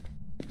humming?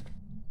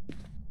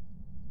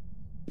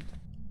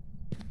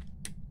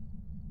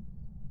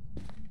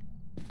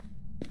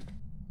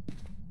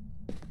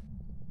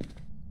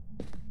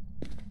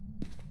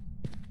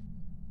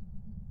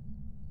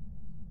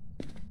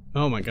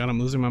 Oh my god, I'm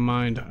losing my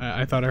mind.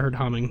 I thought I heard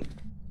humming.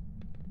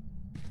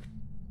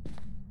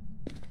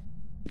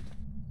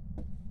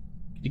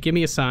 Could you give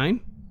me a sign?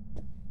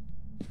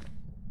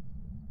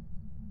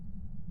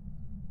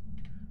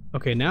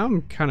 Okay, now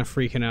I'm kind of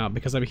freaking out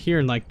because I'm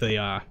hearing like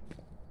the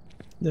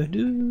doo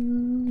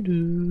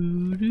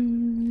doo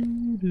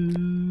doo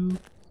doo.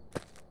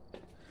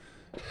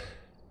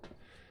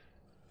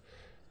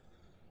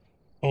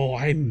 Oh,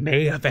 I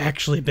may have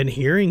actually been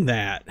hearing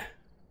that.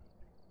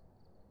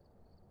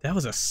 That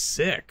was a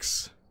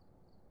 6.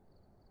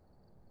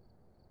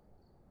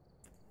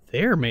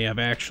 There may have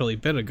actually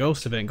been a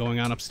ghost event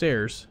going on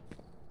upstairs.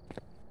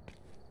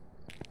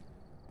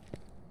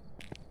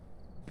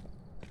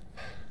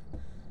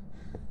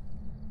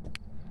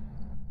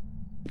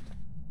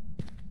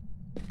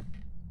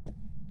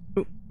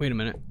 Oh, wait a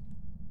minute.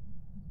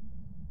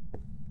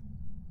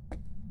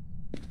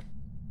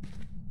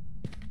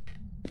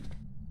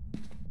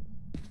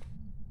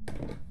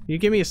 Can you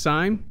give me a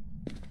sign?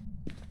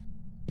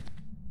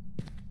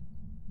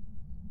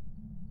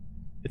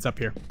 It's up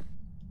here.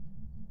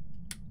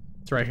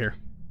 It's right here.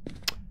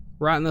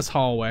 Right in this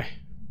hallway.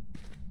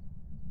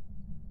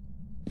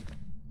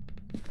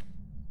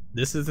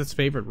 This is its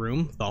favorite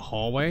room, the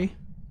hallway.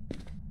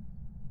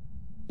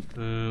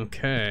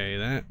 Okay,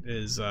 that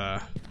is,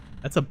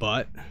 that's a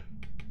butt.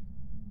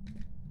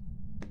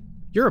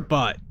 You're a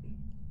butt.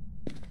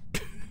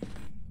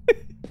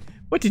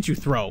 What did you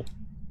throw?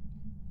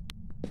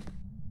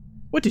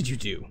 What did you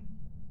do?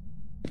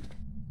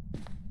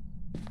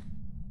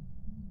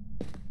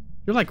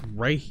 You're like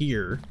right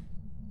here,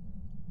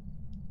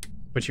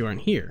 but you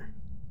aren't here.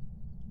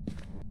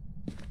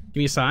 Give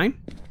me a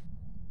sign.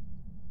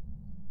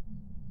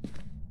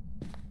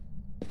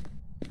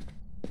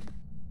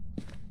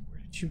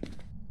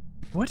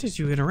 What did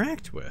you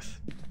interact with?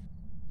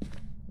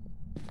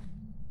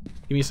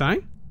 Give me a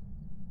sign.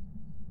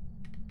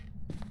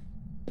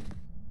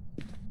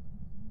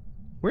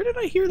 Where did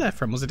I hear that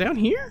from? Was it down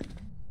here?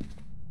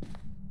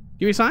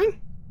 Give me a sign.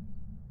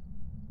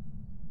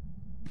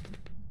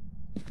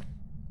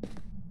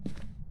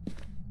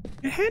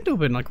 It had to have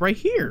been like right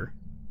here.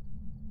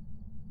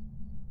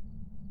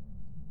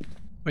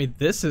 Wait,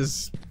 this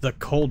is the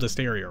coldest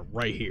area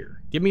right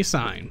here. Give me a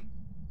sign.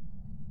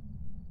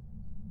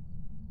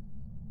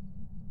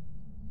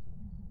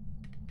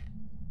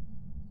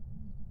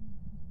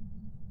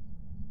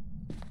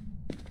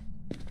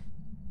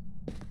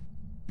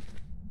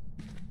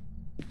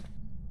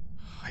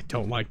 I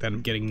don't like that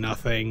I'm getting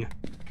nothing.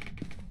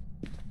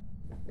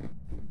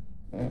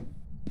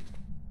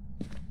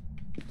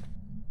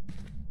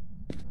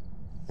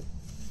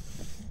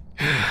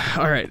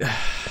 All right,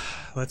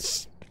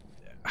 let's...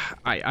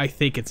 I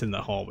think it's in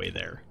the hallway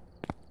there.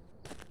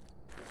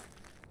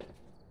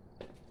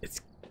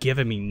 It's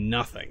giving me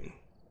nothing.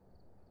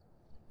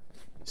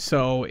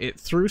 So it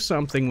threw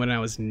something when I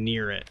was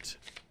near it.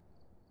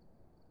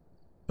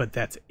 But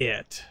that's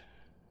it.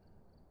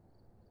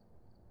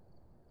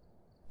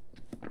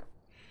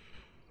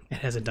 It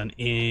hasn't done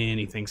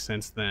anything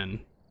since then.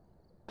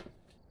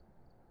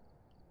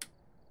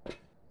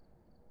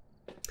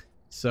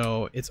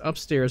 So it's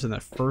upstairs in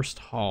that first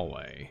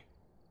hallway.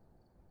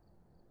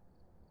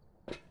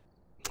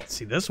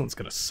 See, this one's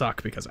gonna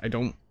suck because I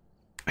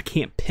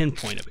can't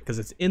pinpoint it because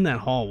it's in that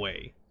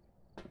hallway.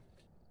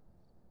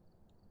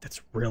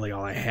 That's really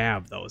all I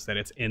have, though, is that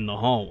it's in the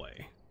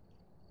hallway.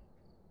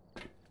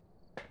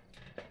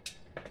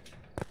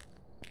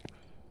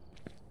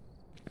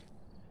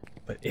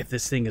 But if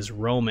this thing is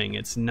roaming,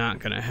 it's not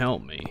gonna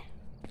help me.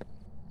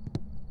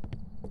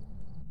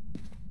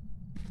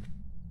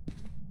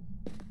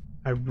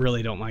 I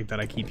really don't like that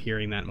I keep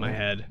hearing that in my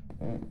head.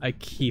 I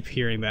keep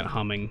hearing that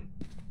humming.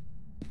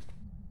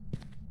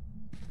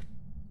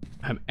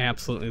 I'm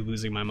absolutely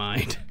losing my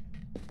mind.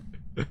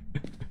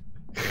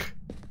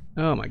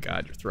 Oh my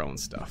god, you're throwing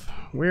stuff.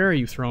 Where are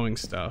you throwing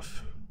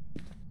stuff?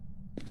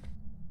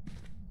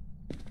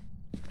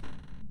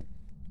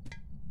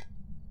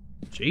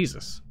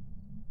 Jesus.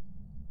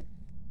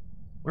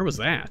 Where was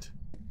that?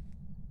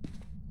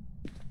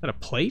 Is that a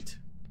plate?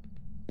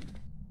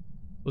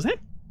 Was that?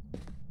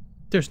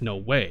 There's no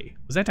way.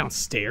 Was that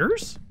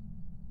downstairs?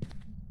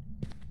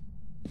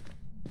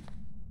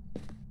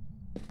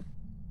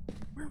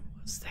 Where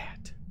was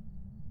that?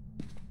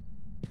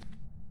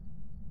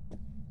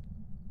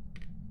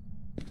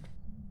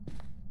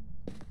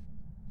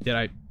 Did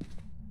I...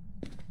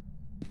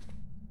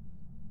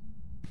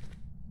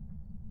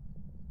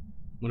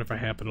 What if I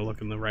happen to look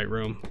in the right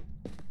room?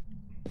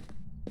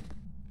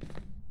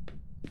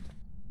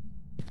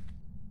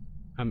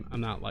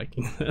 I'm not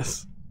liking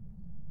this.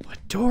 What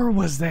door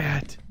was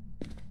that?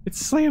 It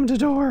slammed a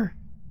door.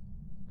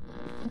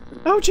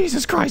 Oh,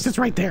 Jesus Christ, it's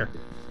right there.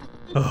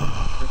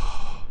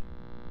 Oh.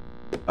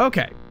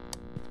 Okay.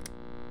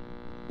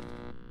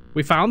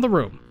 We found the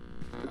room.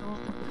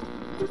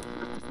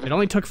 It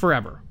only took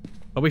forever,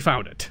 but we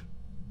found it.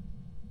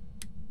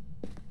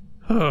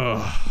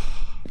 Oh.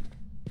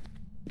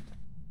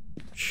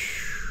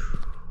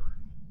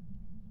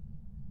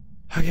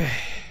 Okay.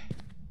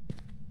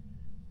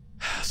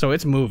 So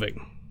it's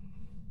moving.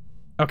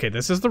 Okay,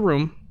 this is the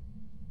room.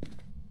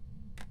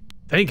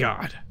 Thank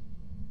God.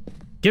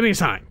 Give me a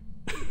sign.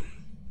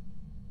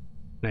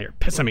 Now you're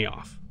pissing me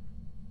off.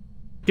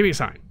 Give me a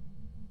sign.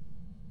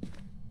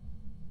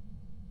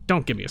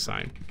 Don't give me a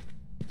sign.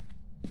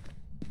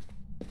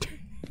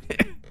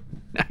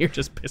 Now you're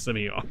just pissing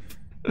me off.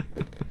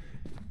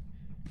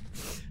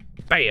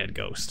 Bad,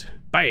 ghost.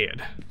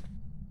 Bad.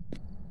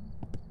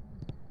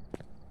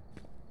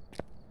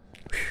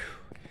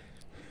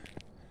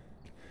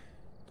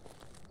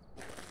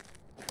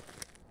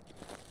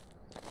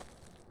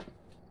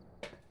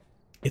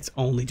 It's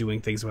only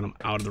doing things when I'm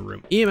out of the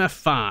room. EMF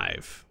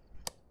 5.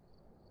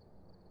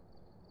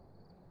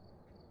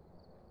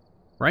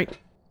 Right?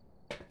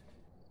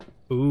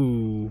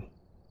 Ooh.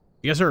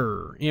 Yes,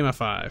 sir. EMF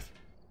 5.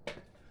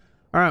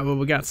 Alright, well,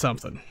 we got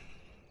something.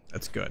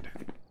 That's good.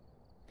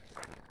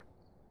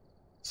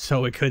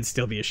 So it could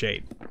still be a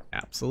shade.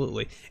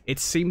 Absolutely. It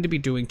seemed to be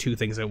doing two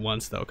things at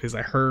once, though, because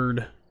I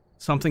heard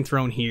something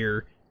thrown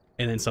here,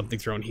 and then something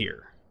thrown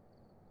here.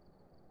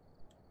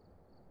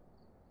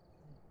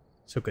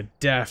 So it could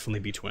definitely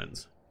be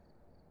twins.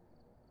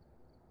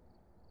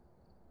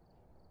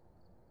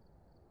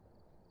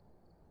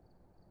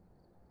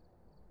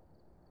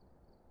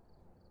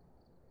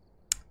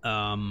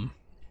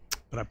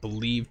 But I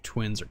believe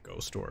twins are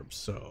ghost orbs,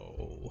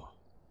 so...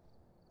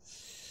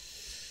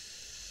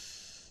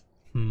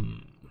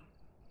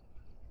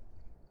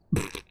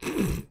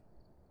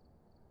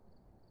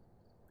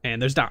 And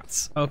there's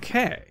dots.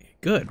 Okay,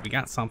 good. We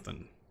got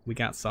something. We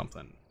got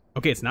something.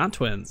 Okay, it's not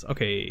twins.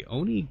 Okay,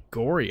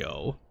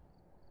 Onigorio.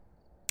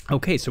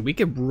 Okay, so we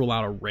could rule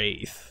out a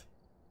Wraith.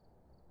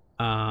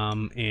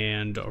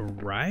 And a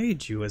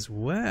Raiju as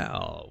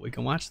well. We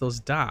can watch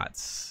those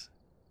dots.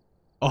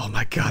 Oh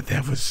my god,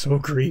 that was so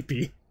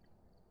creepy.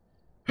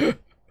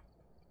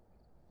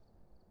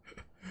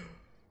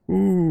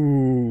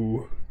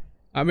 Ooh.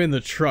 I'm in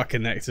the truck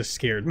and that just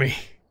scared me.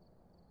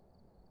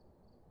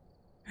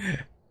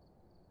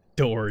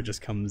 Door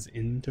just comes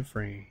into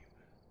frame.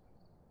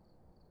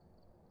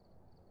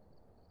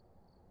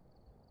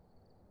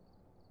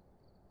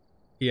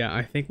 Yeah,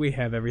 I think we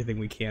have everything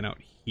we can out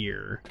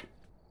here.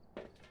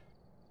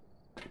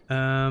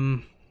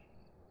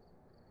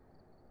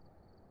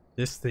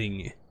 This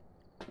thing...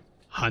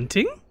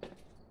 Hunting?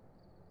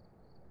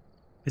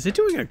 Is it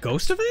doing a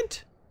ghost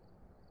event?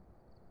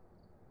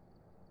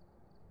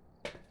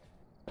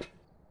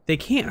 They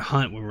can't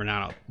hunt when we're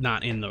not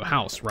in the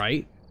house,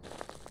 right?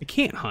 They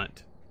can't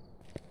hunt.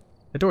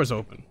 The door's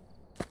open.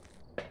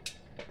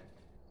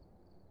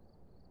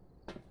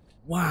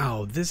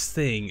 Wow, this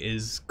thing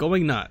is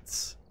going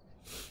nuts.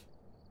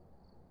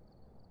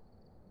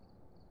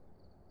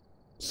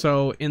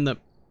 So in the...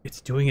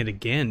 It's doing it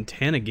again,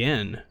 10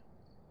 again.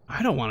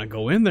 I don't want to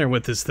go in there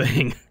with this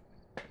thing.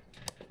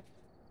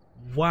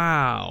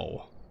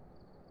 Wow.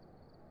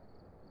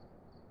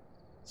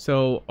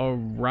 So a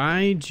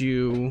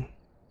Raiju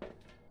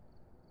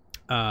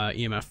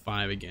EMF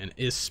 5 again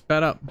is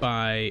sped up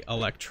by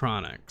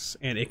electronics,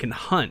 and it can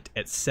hunt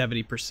at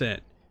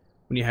 70%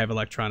 when you have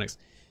electronics.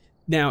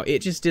 Now it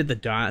just did the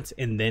dots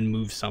and then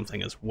moved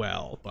something as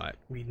well, but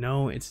we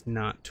know it's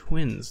not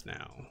twins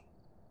now.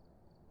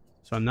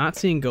 So I'm not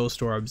seeing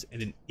ghost orbs,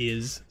 and it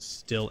is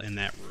still in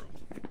that room.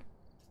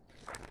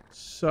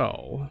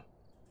 So,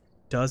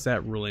 does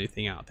that rule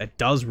anything out? That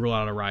does rule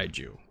out a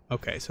Raiju.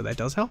 Okay, so that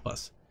does help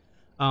us.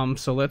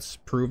 So let's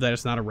prove that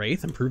it's not a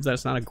Wraith and prove that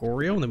it's not a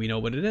Goryo, and then we know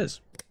what it is.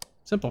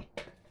 Simple.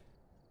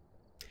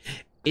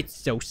 It's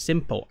so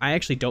simple. I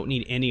actually don't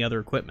need any other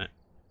equipment.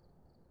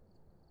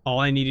 All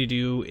I need to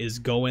do is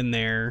go in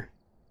there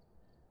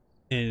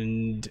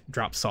and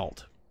drop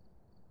salt.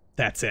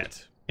 That's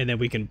it. And then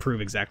we can prove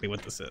exactly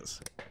what this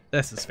is.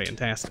 This is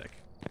fantastic.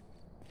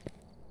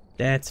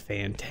 That's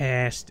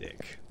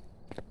fantastic.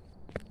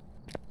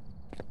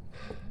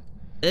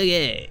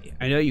 Okay,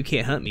 I know you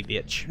can't hunt me,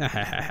 bitch.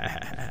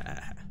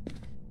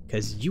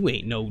 Cause you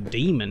ain't no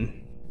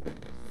demon.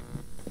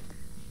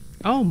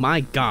 Oh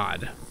my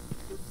god.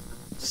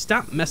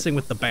 Stop messing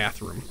with the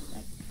bathroom.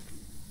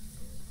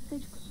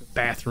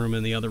 Bathroom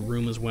in the other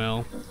room as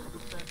well.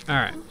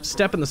 Alright,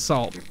 step in the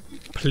salt,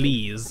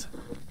 please.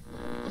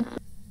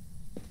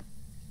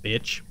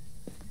 Bitch.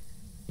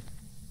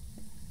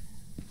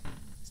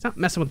 Stop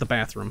messing with the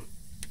bathroom.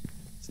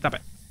 Stop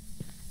it.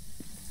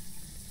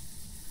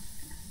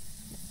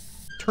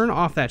 Turn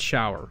off that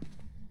shower.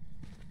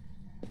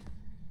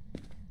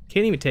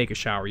 Can't even take a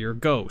shower. You're a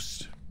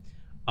ghost.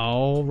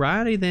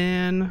 Alrighty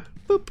then.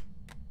 Boop.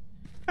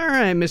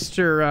 Alright,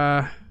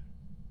 Mr.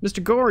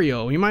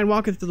 Goryo, you mind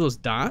walking through those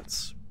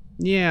dots?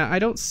 Yeah, I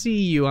don't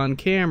see you on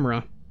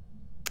camera.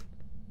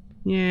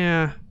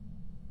 Yeah.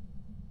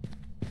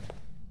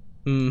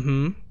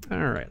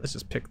 Alright, let's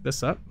just pick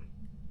this up.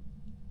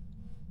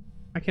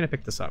 Why can't I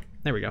pick this up?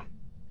 There we go.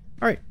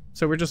 Alright,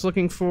 so we're just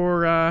looking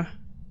for,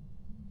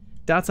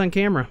 dots on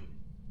camera.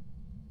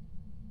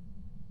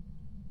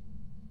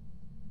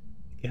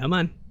 Come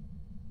on.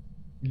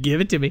 Give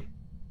it to me.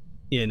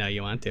 You know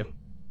you want to.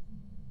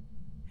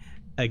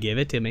 Give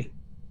it to me.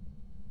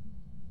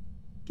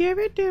 Give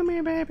it to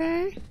me,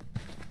 baby.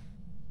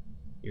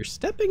 You're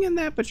stepping in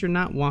that, but you're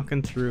not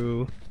walking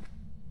through.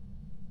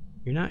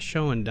 You're not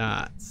showing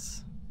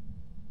dots.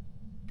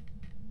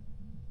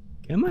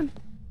 Come on.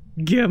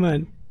 Come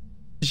on.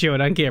 Show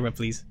it on camera,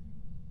 please.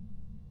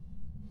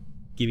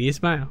 Give me a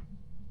smile.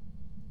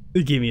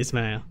 Give me a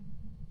smile.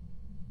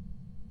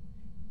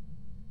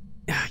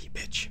 Ah, you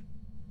bitch.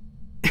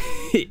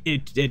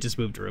 it just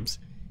moved rooms.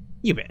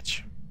 You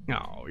bitch.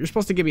 Oh, you're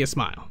supposed to give me a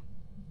smile.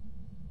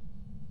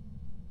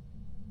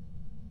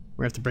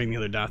 We have to bring the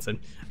other dots in.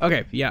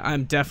 Okay, yeah,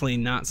 I'm definitely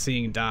not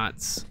seeing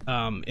dots.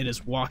 It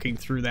is walking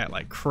through that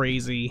like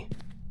crazy.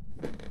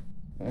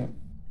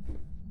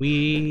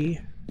 We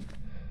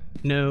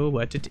know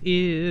what it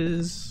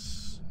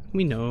is.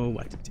 We know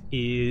what it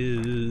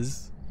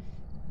is.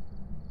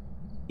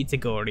 It's a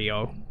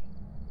Goryo.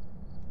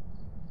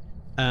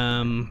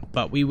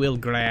 But we will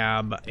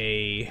grab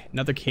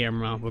another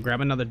camera. We'll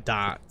grab another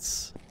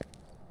dots.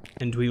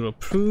 And we will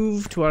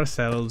prove to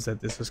ourselves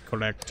that this is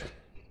correct.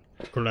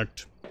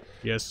 Correct.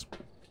 Yes.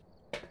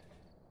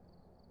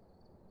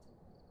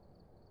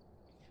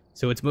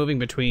 So it's moving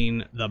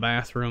between the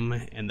bathroom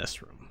and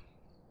this room.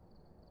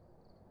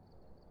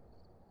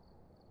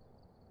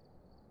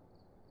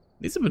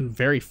 These have been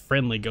very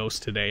friendly ghosts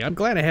today. I'm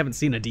glad I haven't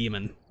seen a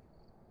demon.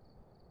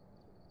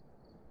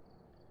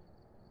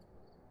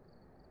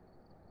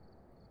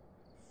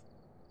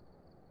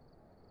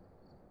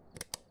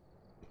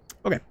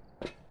 Okay.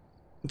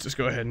 Let's just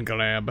go ahead and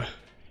grab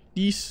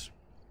these.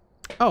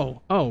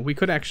 Oh, we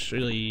could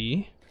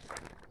actually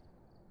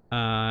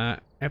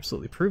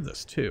absolutely prove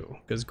this too,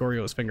 because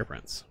Goryo's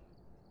fingerprints.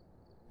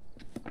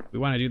 We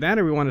want to do that,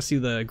 or we want to see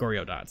the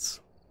Goryo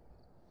dots?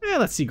 Yeah,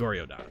 let's see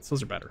Goryo dots.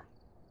 Those are better.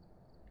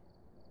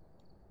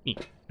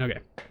 Okay,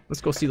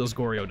 let's go see those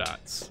Goryo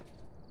dots.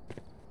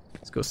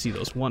 Let's go see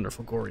those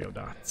wonderful Goryo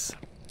dots.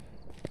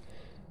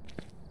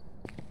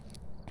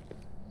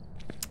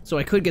 So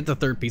I could get the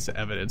third piece of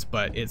evidence,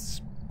 but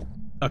it's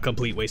a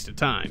complete waste of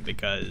time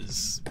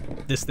because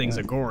this thing's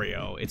a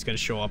Goryo. It's going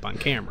to show up on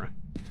camera.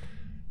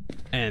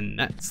 And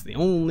that's the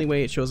only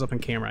way it shows up on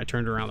camera. I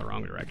turned around the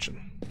wrong direction.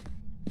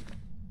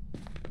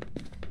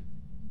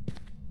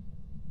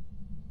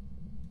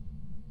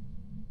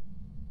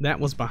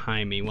 That was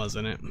behind me,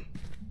 wasn't it?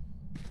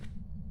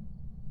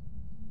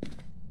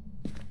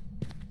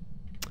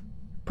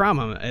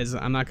 Problem is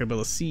I'm not going to be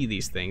able to see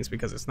these things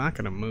because it's not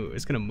going to move.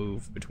 It's going to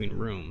move between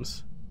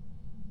rooms.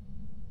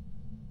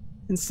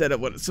 Instead of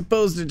what it's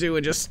supposed to do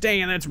and just stay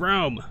in its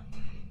room.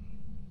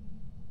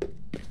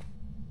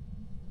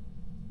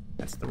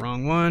 That's the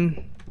wrong one.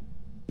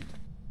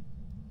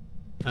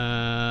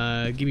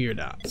 Give me your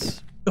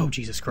dots. Oh,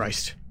 Jesus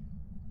Christ.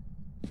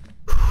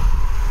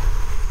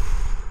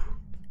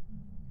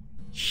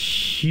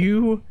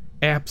 You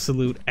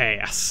absolute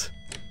ass.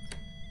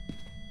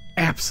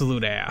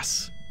 Absolute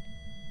ass.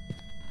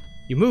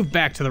 You move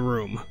back to the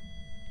room.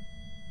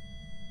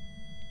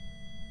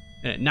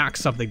 And it knocks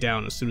something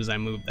down as soon as I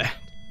move that.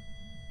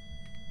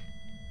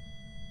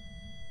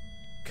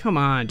 Come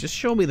on, just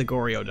show me the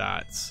Goryo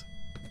dots.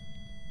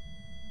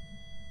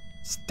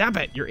 Stop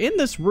it! You're in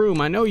this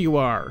room, I know you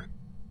are.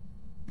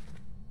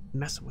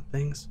 Messing with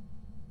things.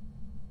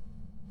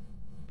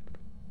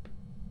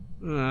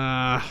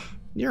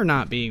 You're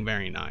not being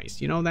very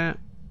nice, you know that?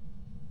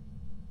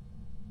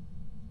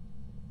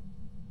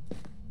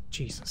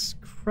 Jesus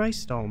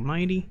Christ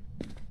almighty.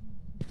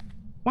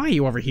 Why are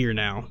you over here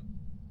now?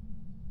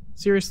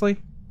 Seriously?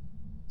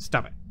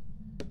 Stop it.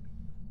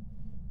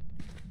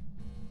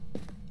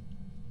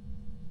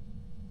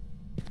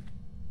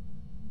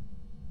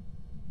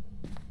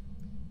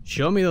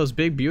 Show me those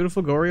big,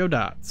 beautiful Goryo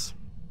dots.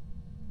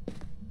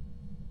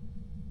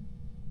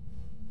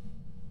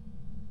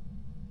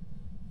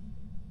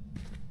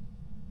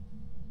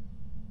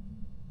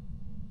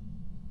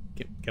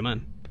 Come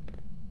on.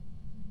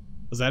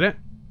 Was that it?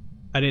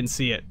 I didn't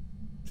see it.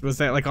 Was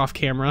that like off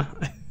camera?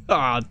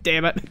 Oh,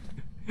 damn it.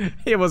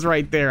 It was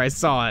right there. I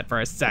saw it for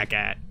a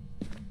second.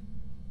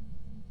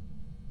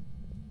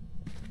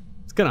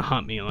 It's gonna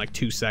hunt me in like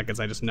 2 seconds.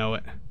 I just know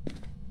it.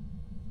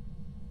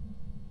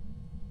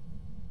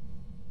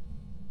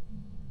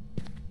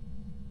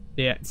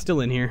 Yeah, it's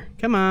still in here.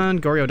 Come on,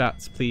 Goryo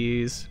dots,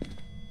 please.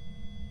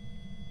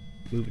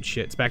 Moving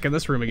shit. It's back in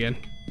this room again.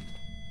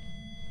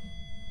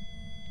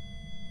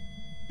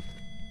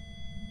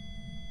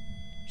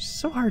 It's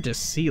so hard to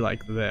see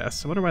like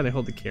this. I wonder why they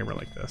hold the camera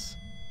like this.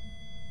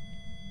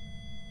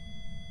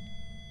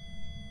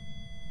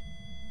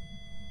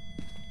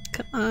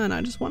 Come on,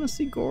 I just want to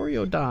see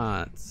Goryo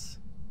dots.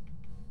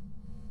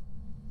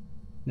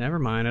 Never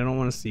mind, I don't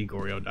want to see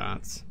Goryo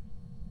dots.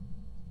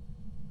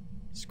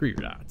 Screw your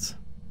dots.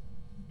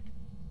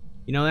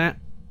 You know that?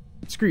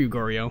 Screw you,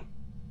 Goryo.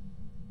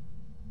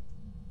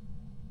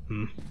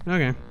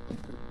 Okay.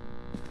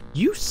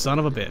 You son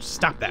of a bitch.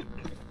 Stop that.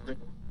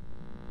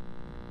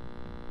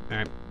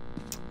 Alright.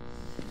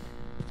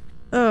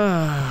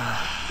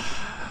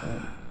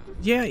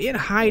 Yeah, it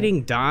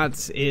hiding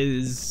dots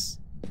is...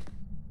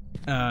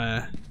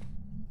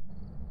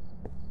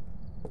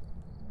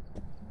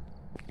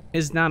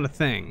 is not a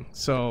thing.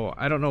 So,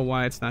 I don't know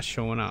why it's not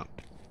showing up.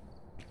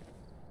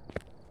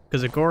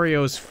 Because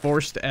Goryo's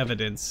forced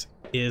evidence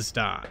is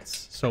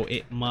dots, so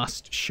it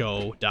must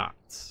show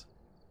dots.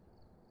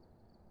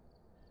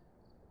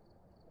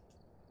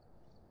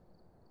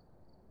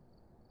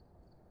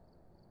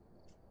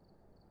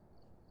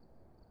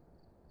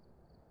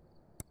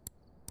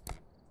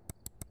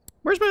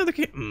 Where's my other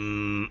key?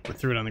 I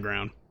threw it on the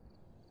ground.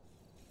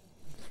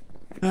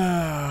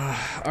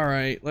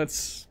 Alright,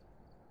 let's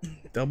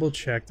double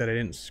check that I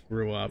didn't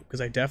screw up,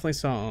 because I definitely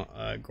saw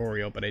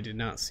Goryo, but I did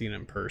not see it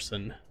in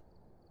person.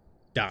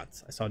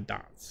 Dots. I saw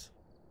dots.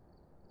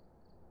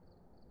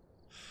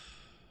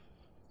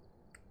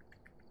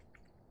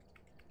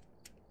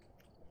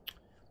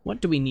 What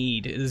do we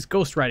need? It is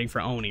ghostwriting for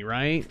Oni,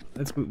 right?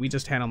 That's what we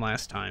just had him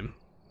last time.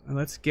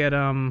 Let's get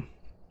the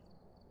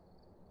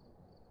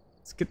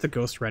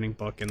ghostwriting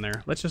book in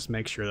there. Let's just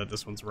make sure that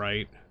this one's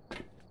right.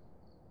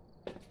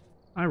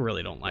 I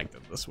really don't like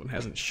that this one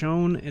hasn't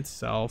shown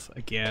itself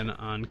again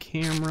on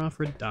camera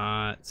for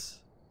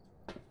dots.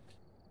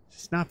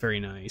 It's not very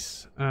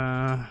nice.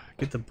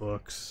 Get the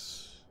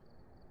books.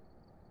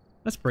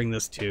 Let's bring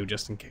this too,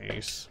 just in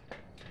case.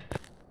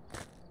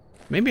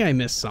 Maybe I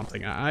missed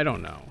something. I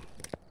don't know.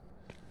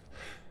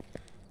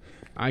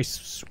 I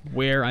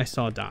swear I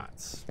saw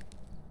dots.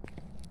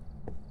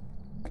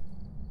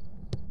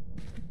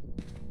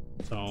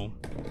 So,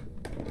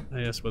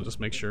 I guess we'll just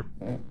make sure.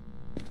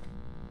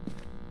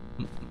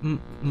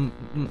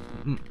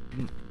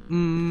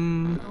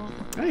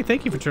 Hey,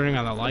 thank you for turning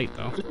on the light,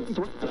 though.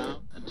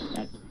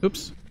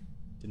 Oops.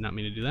 Did not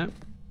mean to do that.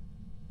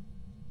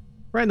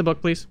 Write in the book,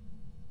 please.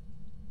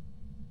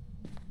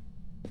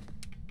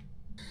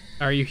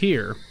 Are you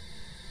here?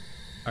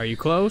 Are you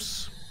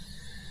close?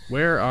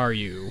 Where are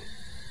you?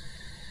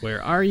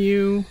 Where are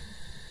you?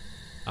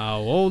 How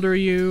old are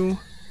you?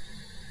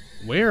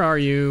 Where are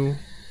you?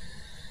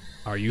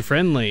 Are you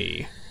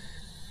friendly?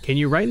 Can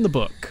you write in the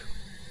book?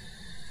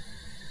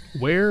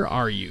 Where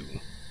are you?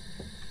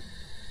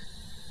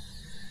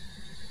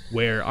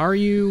 Where are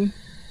you?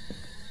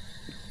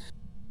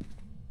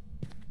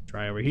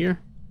 Try over here.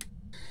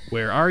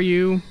 Where are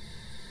you?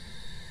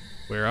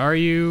 Where are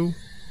you?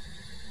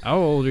 How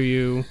old are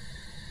you?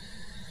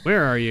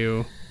 Where are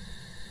you?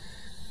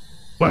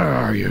 Where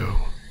are you?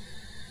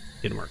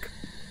 Didn't work.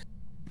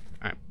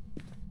 Alright.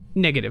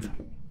 Negative.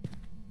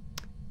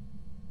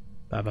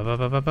 Ba ba ba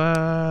ba ba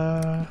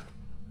ba.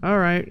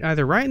 Alright,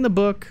 either write in the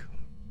book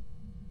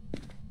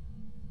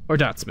or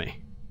dots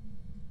me.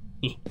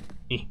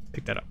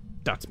 Pick that up.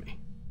 Dots me.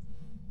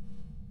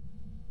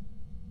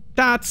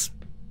 Dots!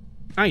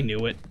 I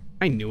knew it.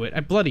 I knew it.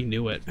 I bloody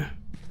knew it.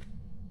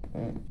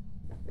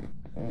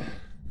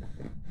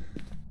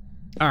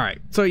 Alright,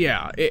 so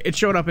yeah, it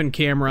showed up in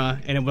camera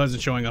and it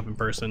wasn't showing up in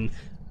person.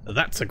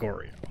 That's a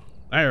Gorio.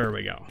 There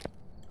we go.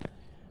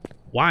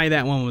 Why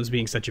that one was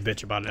being such a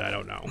bitch about it, I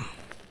don't know.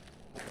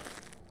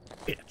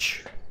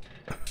 Bitch.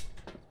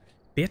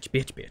 Bitch,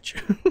 bitch, bitch.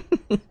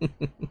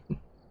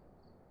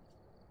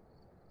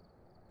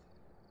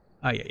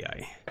 Ay, ay,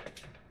 ay.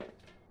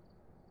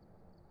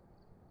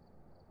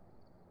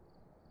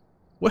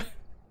 What?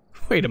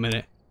 Wait a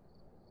minute.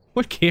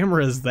 What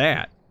camera is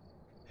that?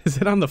 Is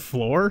it on the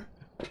floor?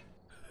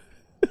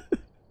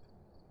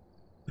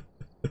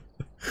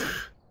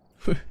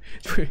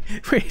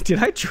 Wait, did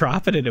I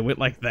drop it and it went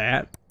like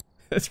that?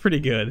 That's pretty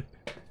good.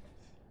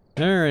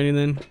 Alrighty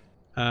then.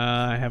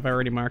 I have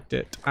already marked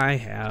it. I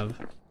have.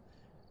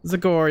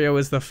 Zagorio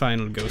is the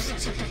final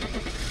ghost.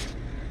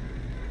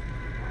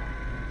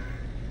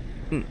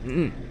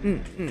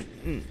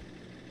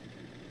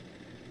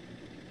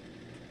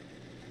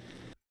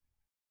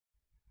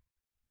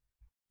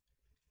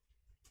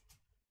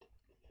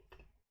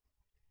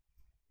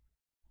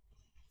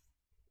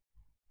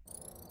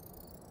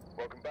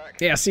 Welcome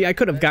back. Yeah, see, I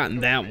could have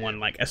gotten that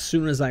one, like, as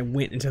soon as I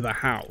went into the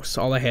house.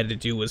 All I had to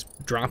do was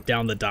drop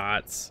down the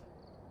dots,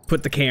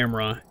 put the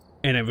camera,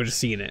 and I would have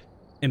seen it,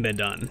 and been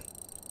done.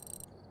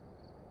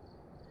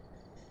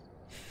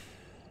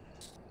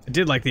 I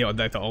did like the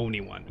Oni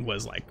one,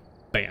 was like,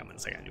 bam, and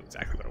it's like I knew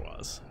exactly what it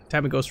was.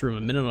 Tab and Ghost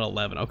Room,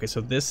 1:11. Okay, so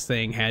this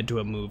thing had to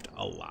have moved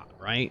a lot,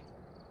 right?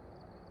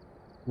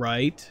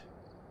 Right?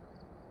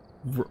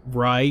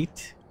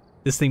 Right?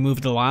 This thing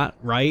moved a lot,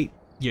 right?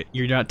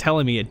 You're not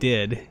telling me it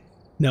did.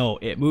 No,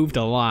 it moved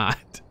a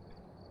lot.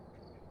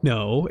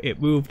 No, it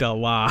moved a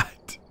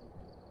lot.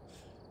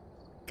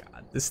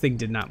 God, this thing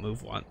did not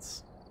move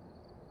once.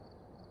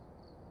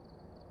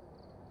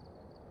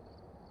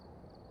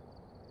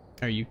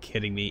 Are you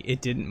kidding me?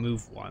 It didn't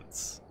move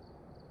once.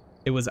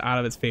 It was out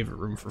of its favorite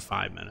room for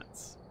 5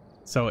 minutes.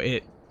 So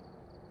it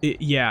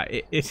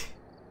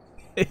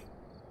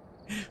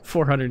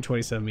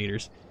 427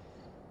 meters.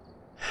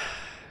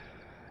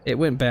 It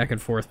went back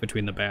and forth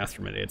between the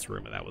bathroom and its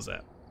room, and that was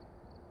it.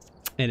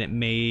 And it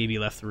maybe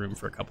left the room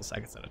for a couple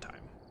seconds at a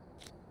time.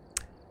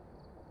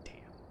 Damn.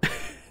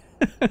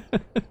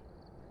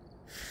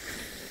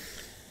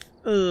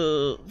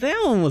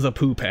 That one was a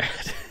poop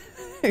head.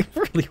 It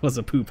really was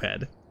a poop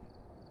head.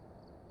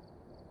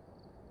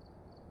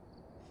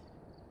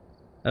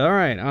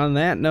 Alright, on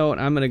that note,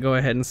 I'm going to go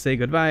ahead and say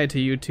goodbye to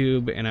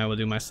YouTube, and I will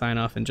do my sign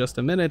off in just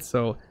a minute,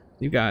 so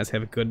you guys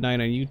have a good night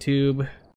on YouTube.